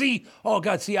 Oh, is he? Oh,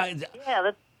 God, see, I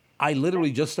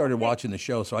literally just started watching the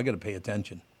show, so I got to pay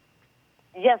attention.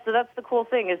 Yeah, so that's the cool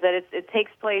thing, is that it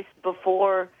takes place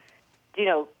before,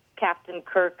 Captain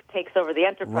Kirk takes over the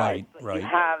Enterprise. But you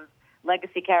have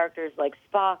legacy characters like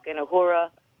Spock and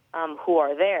Uhura who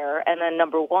are there, and then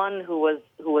number 1 who was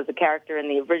a character in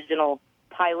the original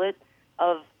pilot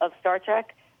of Star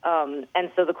Trek.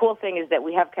 And so the cool thing is that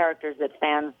we have characters that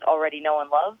fans already know and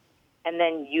love, and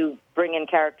then you bring in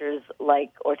characters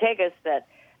like Ortegas that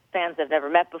fans have never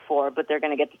met before, but they're going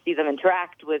to get to see them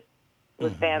interact with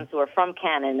fans who are from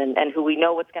canon and who we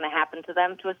know what's going to happen to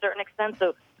them to a certain extent.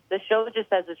 So the show just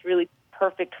has this really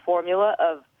perfect formula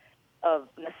of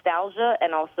nostalgia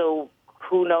and also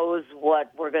who knows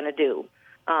what we're going to do.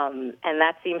 And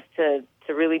that seems to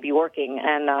really be working.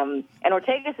 And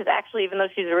Ortegas is actually, even though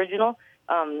she's original,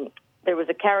 there was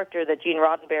a character that Gene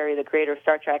Roddenberry, the creator of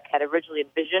Star Trek, had originally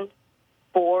envisioned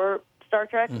for Star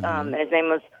Trek. And his name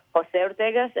was Jose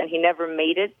Ortegas, and he never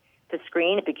made it to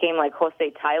screen. It became like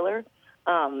Jose Tyler.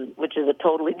 Which is a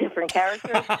totally different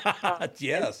character.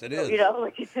 Yes, it is. They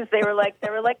were like,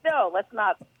 no, let's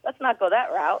not go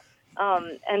that route.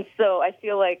 And so I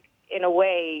feel like, in a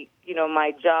way,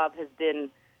 my job has been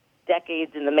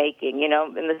decades in the making. In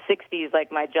the '60s,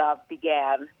 like my job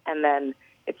began, and then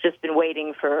it's just been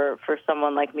waiting for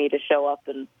someone like me to show up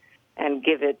and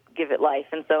give it life.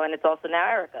 And it's also now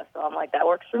Erica. So I'm like, that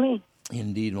works for me.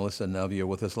 Indeed, Melissa Navia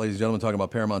with us. Ladies and gentlemen, talking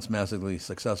about Paramount's massively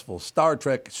successful Star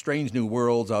Trek Strange New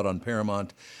Worlds out on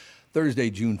Paramount Thursday,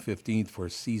 June 15th for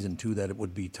season 2. That it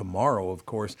would be tomorrow, of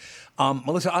course.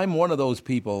 Melissa, I'm one of those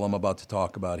people I'm about to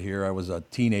talk about here. I was a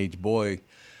teenage boy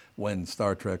when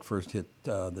Star Trek first hit,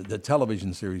 the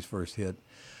television series first hit.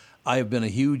 I have been a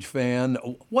huge fan.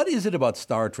 What is it about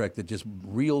Star Trek that just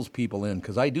reels people in?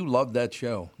 Because I do love that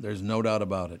show. There's no doubt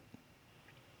about it.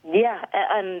 Yeah,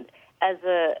 and as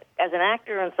an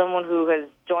actor and someone who has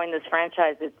joined this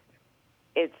franchise,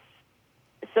 it's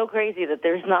so crazy that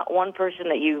there's not one person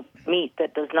that you meet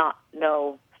that does not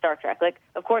know Star Trek. Like,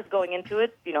 of course, going into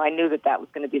it, I knew that was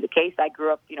going to be the case. I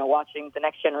grew up, watching The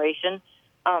Next Generation.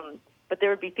 But there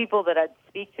would be people that I'd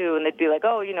speak to, and they'd be like,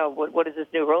 oh, what is this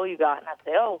new role you got? And I'd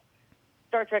say, oh,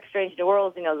 Star Trek Strange New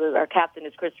Worlds, our captain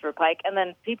is Christopher Pike. And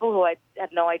then people who I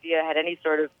had no idea had any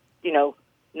sort of,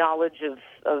 knowledge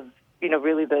of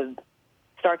really the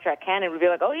Star Trek canon would be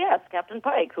like, oh, yes, Captain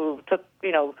Pike, who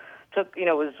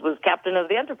was captain of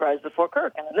the Enterprise before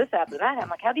Kirk, and then this happened and that happened. I'm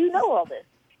like, how do you know all this?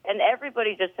 And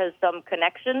everybody just has some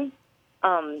connection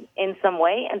in some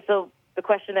way. And so the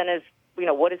question then is,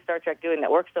 what is Star Trek doing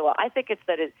that works so well? I think it's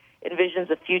that it envisions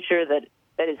a future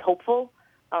that is hopeful,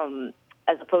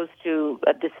 as opposed to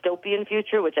a dystopian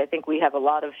future, which I think we have a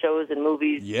lot of shows and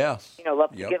movies,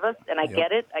 love to give us. And I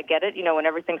get it. When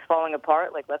everything's falling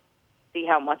apart, like, let's see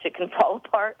how much it can fall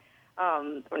apart,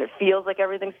 when it feels like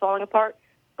everything's falling apart.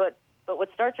 But what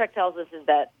Star Trek tells us is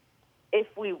that if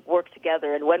we work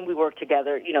together and when we work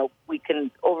together, we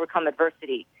can overcome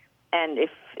adversity. And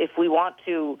if we want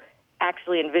to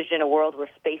actually envision a world where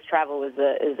space travel is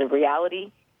a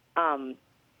reality,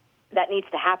 that needs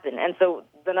to happen. And so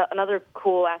another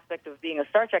cool aspect of being a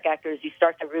Star Trek actor is you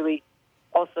start to really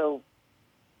also,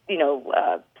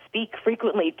 speak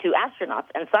frequently to astronauts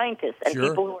and scientists and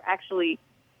people who are actually,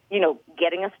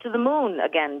 getting us to the moon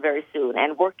again very soon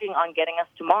and working on getting us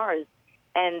to Mars.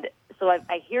 And so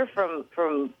I hear from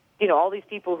all these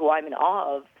people who I'm in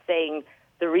awe of saying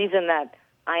the reason that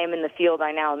I am in the field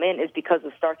I now am in is because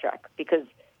of Star Trek. Because,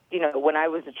 when I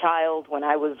was a child, when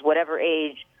I was whatever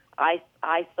age, I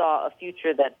saw a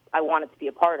future that I wanted to be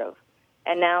a part of.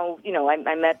 And now,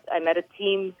 I met a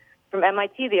team from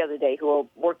MIT the other day who are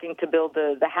working to build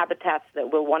the habitats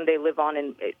that will one day live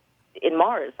on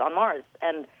Mars.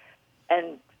 And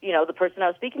the person I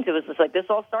was speaking to was just like, this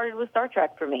all started with Star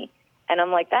Trek for me. And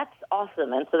I'm like, that's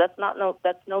awesome. And so that's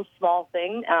no small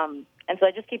thing. And so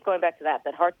I just keep going back to that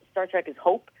Star Trek is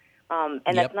hope. And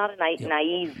that's not a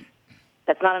naive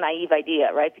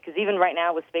idea, right? Because even right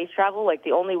now with space travel, like,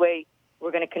 the only way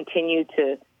we're going to continue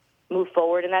to move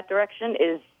forward in that direction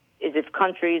is if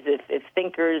countries, if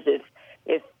thinkers,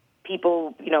 if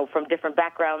people, from different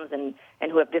backgrounds and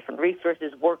who have different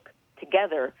resources work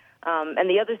together. And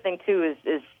the other thing too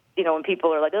is when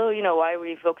people are like, oh, why are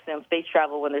we focusing on space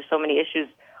travel when there's so many issues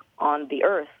on the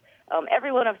Earth?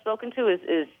 Everyone I've spoken to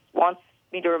is wants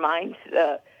me to remind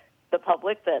the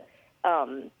public that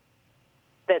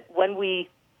that when we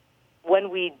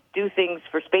do things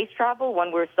for space travel,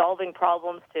 when we're solving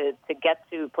problems to get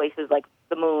to places like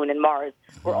the moon and Mars,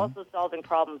 we're also solving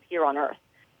problems here on Earth.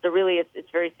 So really,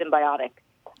 it's very symbiotic,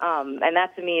 and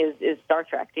that to me is Star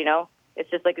Trek. It's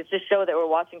just a show that we're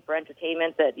watching for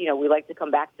entertainment that we like to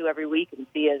come back to every week and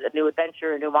see a new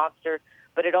adventure, a new monster.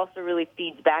 But it also really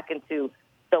feeds back into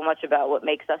so much about what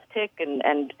makes us tick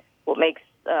and what makes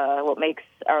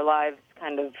our lives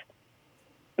kind of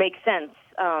make sense.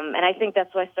 And I think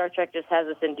that's why Star Trek just has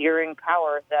this enduring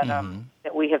power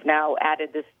that we have now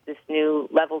added this new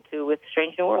level to with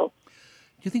Strange New Worlds.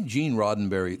 Do you think Gene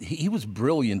Roddenberry, he was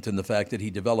brilliant in the fact that he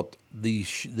developed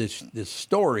this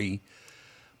story,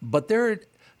 but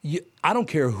I don't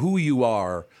care who you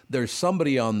are, there's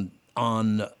somebody on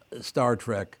Star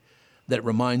Trek that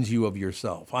reminds you of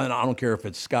yourself. I don't care if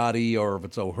it's Scotty or if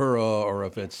it's Uhura or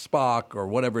if it's Spock or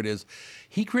whatever it is.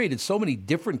 He created so many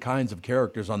different kinds of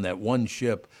characters on that one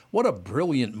ship. What a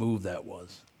brilliant move that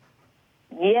was.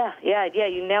 Yeah.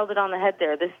 You nailed it on the head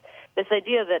there. This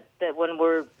idea that when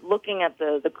we're looking at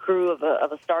the crew of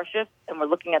a starship and we're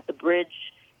looking at the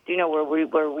bridge,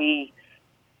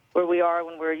 where we are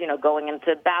when we're going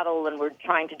into battle and we're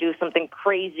trying to do something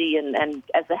crazy, and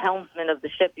as the helmsman of the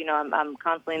ship, I'm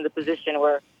constantly in the position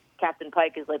where Captain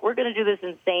Pike is like, we're going to do this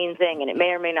insane thing and it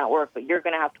may or may not work, but you're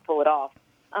going to have to pull it off.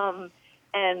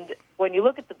 And when you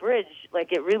look at the bridge,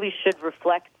 like, it really should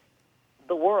reflect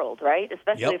the world, right?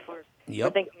 Especially if we're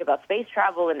thinking about space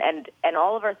travel and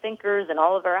all of our thinkers and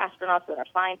all of our astronauts and our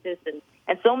scientists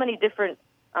and so many different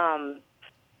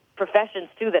professions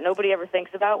too that nobody ever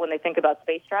thinks about when they think about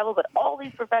space travel. But all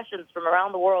these professions from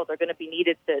around the world are going to be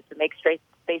needed to make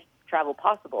space travel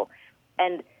possible.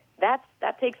 And that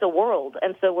takes a world.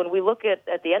 And so when we look at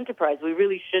the Enterprise, we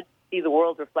really should see the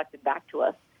world reflected back to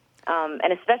us.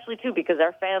 And especially, too, because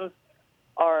our fans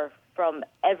are from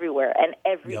everywhere and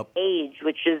every age,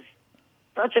 which is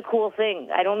such a cool thing.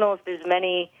 I don't know if there's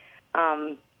many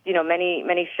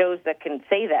many shows that can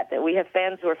say that we have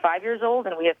fans who are 5 years old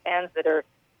and we have fans that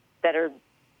are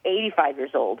 85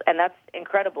 years old, and that's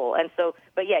incredible. And so,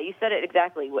 but yeah, you said it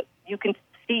exactly. What you can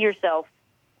see yourself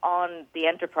on the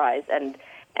Enterprise, and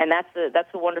that's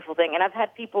a wonderful thing. And I've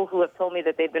had people who have told me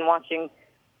that they've been watching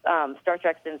Star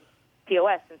Trek since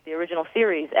TOS, since the original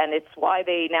series, and it's why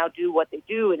they now do what they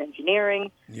do in engineering,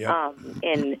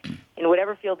 in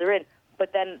whatever field they're in.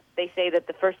 But then they say that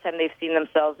the first time they've seen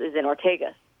themselves is in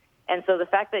Ortegas. And so the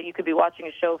fact that you could be watching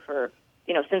a show for,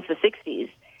 since the 60s,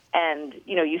 and,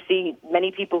 you see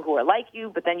many people who are like you,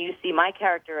 but then you see my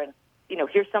character and,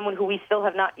 here's someone who we still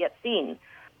have not yet seen.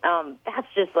 That's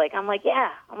just I'm like,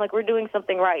 we're doing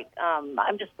something right.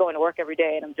 I'm just going to work every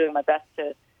day, and I'm doing my best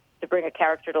to bring a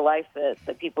character to life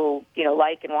that people,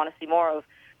 like and want to see more of.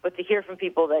 But to hear from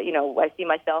people that, I see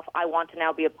myself, I want to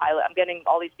now be a pilot. I'm getting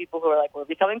all these people who are like, we're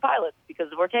becoming pilots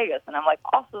because of Ortegas. And I'm like,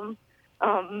 awesome.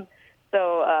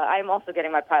 So I'm also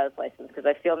getting my pilot's license because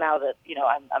I feel now that,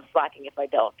 I'm slacking if I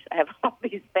don't. I have all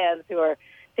these fans who are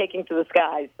taking to the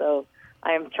sky. So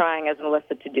I am trying as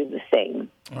Melissa to do the same.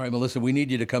 All right, Melissa, we need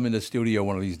you to come in the studio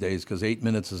one of these days because 8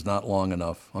 minutes is not long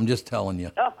enough. I'm just telling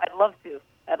you. Oh, I'd love to.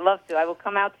 I will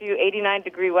come out to you.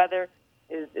 89-degree weather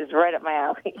is right up my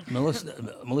alley.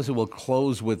 Melissa, we'll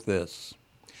close with this.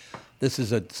 This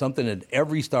is something that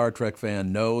every Star Trek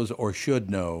fan knows or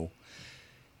should know.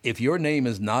 If your name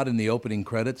is not in the opening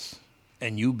credits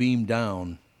and you beam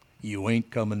down, you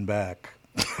ain't coming back.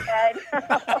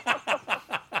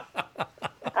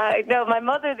 I know. My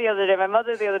mother the other day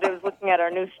was looking at our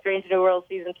new Strange New World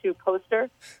Season 2 poster.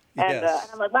 And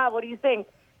I'm like, Mom, what do you think?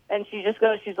 And she just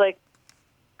goes, she's like,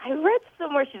 I read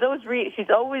somewhere, she's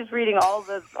always reading all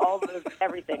the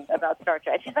everything about Star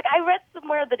Trek. She's like, I read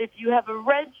somewhere that if you have a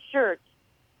red shirt,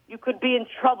 you could be in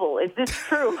trouble. Is this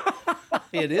true?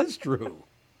 It is true.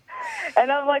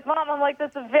 And I'm like, Mom,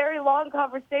 that's a very long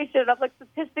conversation. I'm like,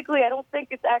 statistically, I don't think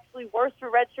it's actually worse for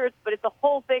red shirts, but it's a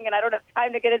whole thing, and I don't have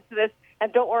time to get into this.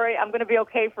 And don't worry, I'm going to be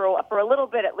okay for a little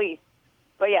bit at least.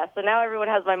 But yeah, so now everyone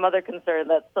has my mother concerned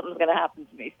that something's going to happen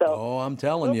to me. So I'm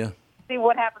telling you. See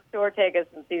what happens to Ortegas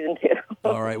in Season 2.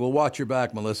 All right, we'll watch your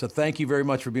back, Melissa. Thank you very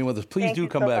much for being with us. Please do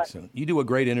come back soon. You do a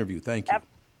great interview. Thank you.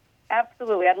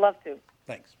 Absolutely, I'd love to.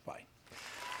 Thanks. Bye.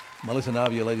 Melissa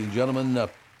Navia, ladies and gentlemen.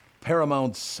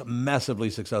 Paramount's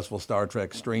massively successful Star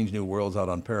Trek Strange New Worlds out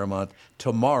on Paramount.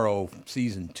 Tomorrow,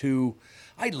 Season 2.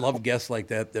 I love guests like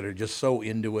that are just so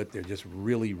into it. They're just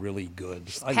really, really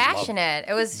good. Passionate.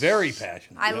 It was very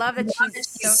passionate. I love that she's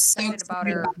so excited about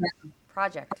her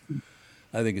project.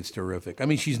 I think it's terrific. I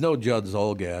mean, she's no Judd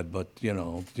Zolgad, but,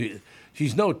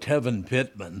 she's no Tevin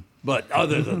Pittman. But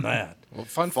other than that. Well,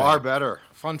 far better.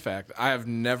 Fun fact, I've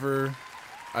never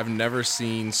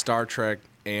seen Star Trek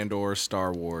and or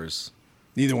Star Wars.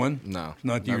 Neither one? No.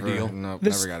 Not your deal? No,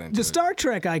 never got into it. The Star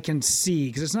Trek I can see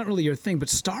because it's not really your thing, but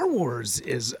Star Wars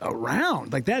is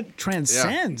around. Like that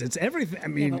transcends. Yeah. It's everything. I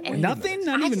mean, nothing?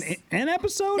 Not even an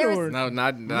episode? No,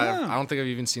 I don't think I've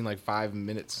even seen like 5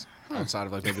 minutes.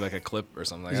 Outside of maybe a clip or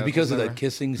something like that. Is it because of that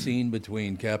kissing scene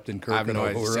between Captain Kirk and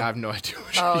Uhura? I have no idea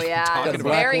what you're talking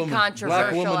about. Very controversial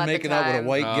black woman making out with a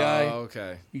white guy. Oh,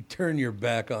 okay. You turn your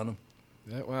back on him.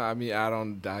 Yeah, well, I mean,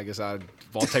 I guess I'll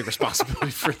take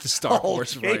responsibility for the Star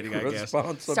Wars writing, I guess.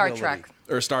 Star Trek.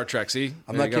 Or Star Trek, see?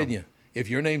 I'm not kidding you. If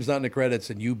your name's not in the credits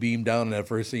and you beam down in that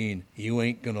first scene, you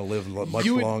ain't going to live much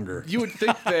longer. You would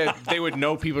think that they would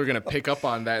know people are going to pick up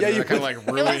on that. Yeah, that kind of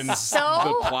ruins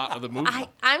the plot of the movie.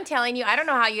 I'm telling you, I don't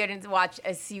know how you didn't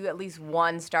see at least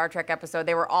one Star Trek episode.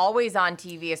 They were always on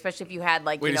TV, especially if you had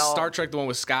Wait, is Star Trek the one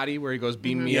with Scotty where he goes,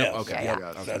 beam me up? Okay.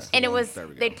 Yeah. Okay. And it was,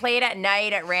 they'd play it at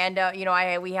night at random.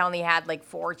 We only had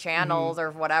 4 channels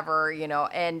or whatever,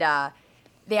 and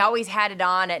they always had it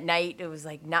on at night. It was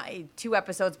 2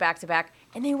 episodes back to back,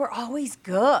 and they were always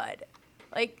good.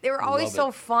 They were always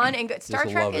so fun and good. Star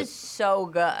Trek is so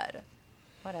good.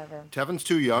 Whatever. Tevin's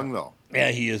too young, though.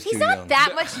 Yeah, he is too young. He's not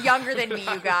that much younger than me,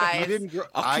 you guys.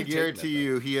 I guarantee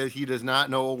you, he does not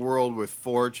know a world with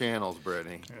 4 channels,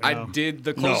 Brittany. I did.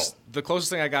 The closest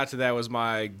thing I got to that was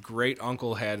my great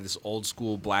uncle had this old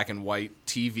school black and white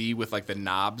TV with the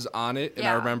knobs on it, and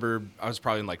I remember I was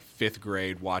probably in 5th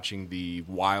grade watching the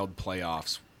Wild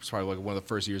playoffs. It was probably one of the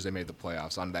first years they made the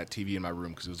playoffs on that TV in my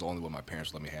room because it was the only one my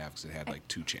parents let me have because it had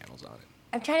 2 channels on it.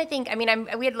 I'm trying to think. I mean,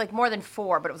 we had more than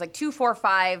 4, but it was 2, 4,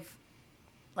 5,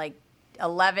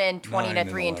 11, 20 to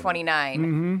 3, and 29.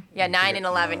 Mm-hmm. Yeah, 9 and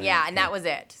 11. Yeah, and that was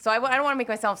it. So I don't want to make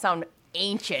myself sound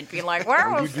ancient, being like,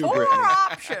 where were 4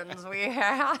 options we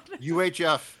had?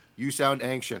 UHF, you sound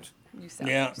ancient. You sound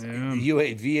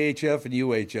VHF and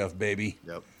UHF, baby.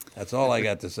 Yep. That's all I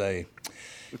got to say.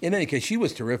 In any case, she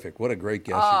was terrific. What a great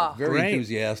guest. She was very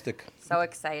enthusiastic. So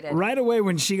excited. Right away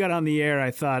when she got on the air,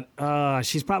 I thought,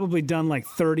 she's probably done like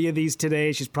 30 of these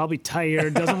today. She's probably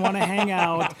tired, doesn't want to hang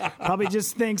out. Probably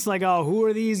just thinks like, oh, who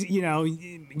are these,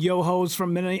 yo-hos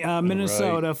from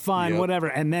Minnesota? Right. Fine, whatever.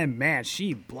 And then, man,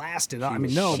 she blasted off. I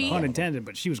mean, no pun intended,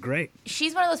 but she was great.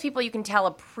 She's one of those people you can tell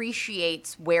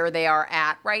appreciates where they are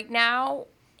at right now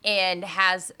and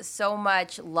has so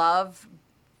much love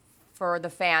for the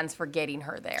fans for getting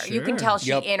her there. Sure. You can tell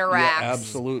she interacts. Yeah,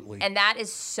 absolutely. And that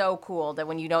is so cool that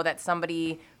when you know that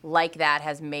somebody like that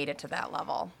has made it to that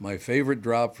level. My favorite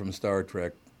drop from Star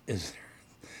Trek is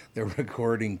they're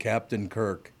recording Captain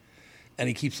Kirk, and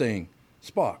he keeps saying,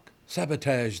 Spock,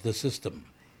 sabotage the system.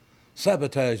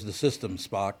 Sabotage the system,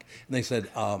 Spock. And they said,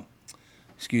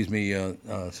 excuse me,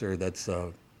 sir, that's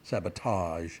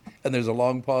sabotage. And there's a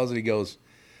long pause, and he goes,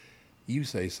 you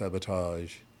say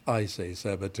sabotage. I say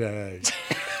sabotage.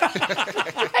 Do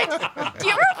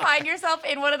you ever find yourself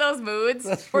in one of those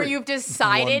moods where you've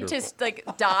decided to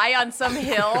die on some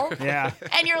hill? Yeah.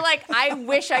 And you're like, I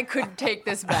wish I could take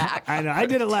this back. I know. I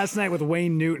did it last night with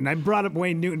Wayne Newton. I brought up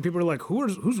Wayne Newton. People were like,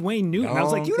 who's Wayne Newton? I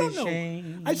was like, you don't know.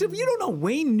 I said, you don't know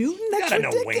Wayne Newton? That's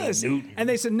ridiculous. Know Wayne Newton. And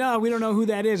they said, no, we don't know who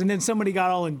that is. And then somebody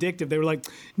got all indictive. They were like,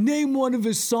 name one of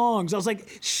his songs. I was like,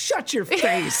 shut your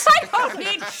face. I don't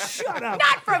need. Shut up.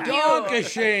 Not from you.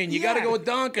 Donkashane. You got to go with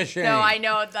Donkashane. No, I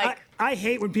know. I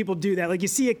hate when people do that. Like, you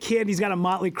see a kid, he's got a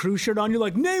Motley Crue shirt on. You're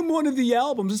like, name one of the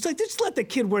albums. It's like, just let the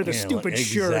kid wear the stupid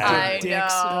shirt. I know.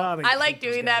 Dicks. I like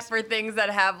doing that for things that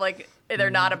have, like,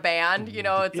 they're not a band.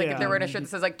 It's like if they're wearing a shirt that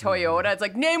says, like, Toyota, it's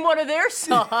like, name one of their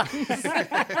songs. Now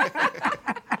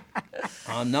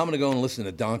I'm going to go and listen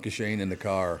to Donkashane in the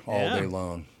car all day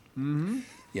long. Mm-hmm.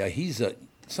 Yeah, he's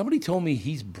somebody told me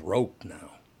he's broke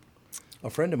now. A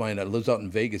friend of mine that lives out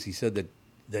in Vegas, he said that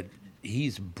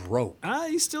he's broke.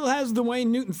 He still has the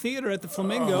Wayne Newton Theater at the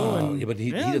Flamingo. But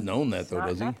he doesn't own that, though,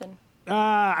 does he?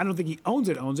 I don't think he owns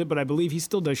it, but I believe he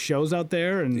still does shows out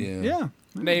there. And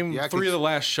Name 3 of the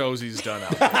last shows he's done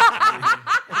out there.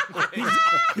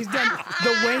 he's done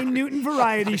the Wayne Newton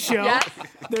Variety Show. Yes.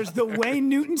 There's the Wayne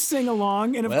Newton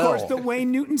Sing-Along, and of course the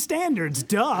Wayne Newton Standards.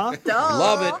 Duh.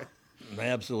 Love it. I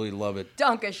absolutely love it.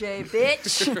 Donkashane,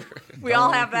 bitch. We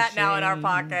all have that now in our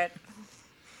pocket.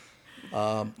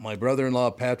 My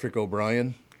brother-in-law, Patrick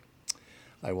O'Brien,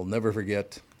 I will never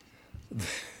forget.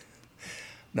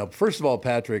 Now, first of all,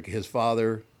 Patrick, his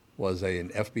father was an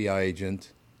FBI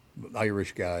agent,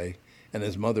 Irish guy, and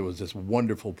his mother was this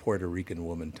wonderful Puerto Rican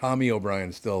woman. Tommy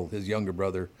O'Brien, still his younger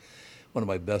brother, one of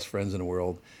my best friends in the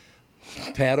world.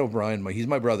 Pat O'Brien, he's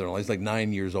my brother-in-law. He's like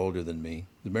 9 years older than me.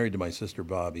 He's married to my sister,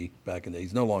 Bobby, back in the day.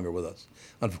 He's no longer with us,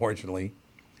 unfortunately.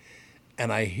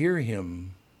 And I hear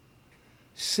him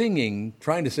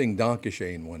trying to sing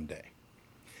Donkashane one day.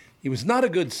 He was not a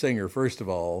good singer, first of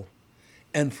all,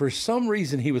 and for some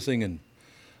reason he was singing,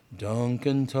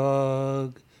 Duncan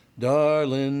Tug,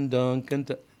 darling Duncan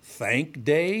Tug. Thank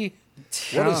Day?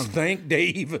 What does Thank Day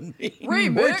even mean?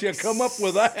 Remix. Where'd you come up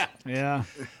with that? Yeah.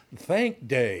 Thank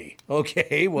Day.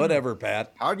 Okay, whatever,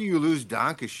 Pat. How do you lose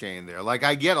Donkashane there? Like,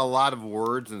 I get a lot of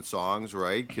words and songs,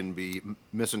 right, can be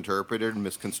misinterpreted and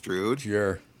misconstrued.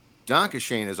 Sure.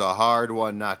 Donkashane is a hard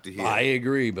one not to hear. I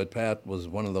agree, but Pat was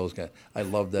one of those guys. I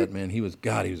loved that man. He was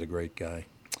a great guy.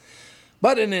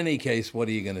 But in any case, what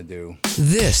are you going to do?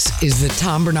 This is the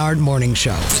Tom Barnard Morning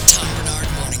Show. The Tom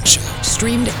Barnard Morning Show.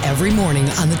 Streamed every morning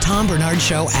on the Tom Barnard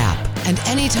Show app and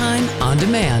anytime on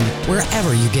demand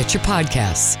wherever you get your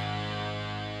podcasts.